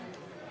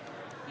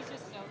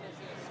just so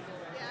busy at school.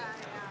 Yeah.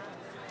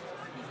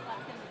 He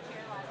slept in the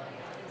chair last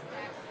night with his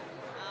sack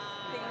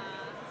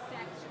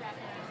strapped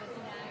around his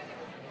neck.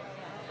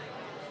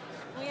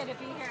 We had to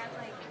be here at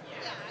like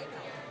Yeah, I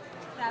know.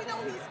 7. You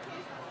know he's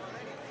capable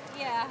already.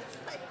 Yeah.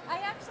 I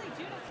actually,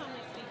 Judah's home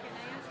this week, and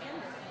I asked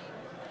him to sing.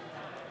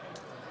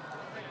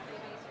 Or play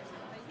bass or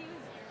something. But he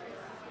was,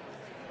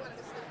 He wanted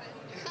to sleep in.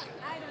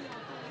 I don't know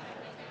if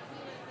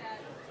he was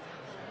at,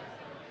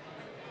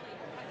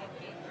 like a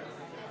gig or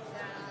something.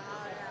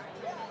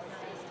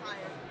 He's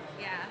tired.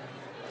 Yeah.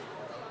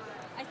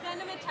 I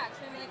sent him a text,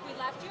 and I'm like, we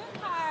left you a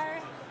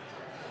car.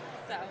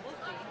 So, we'll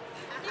see.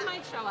 He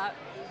might show up.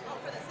 Oh,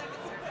 for the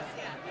second service,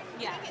 yeah.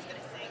 Yeah. I think he's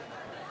going to sing.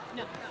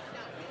 No. No.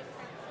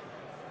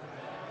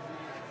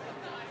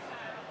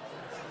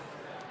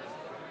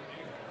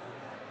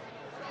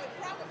 Well,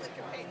 he probably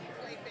could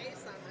play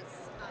bass on this,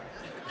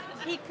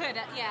 He could,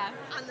 yeah.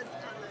 on the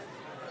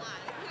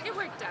fly. It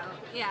worked out.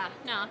 Yeah,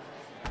 no.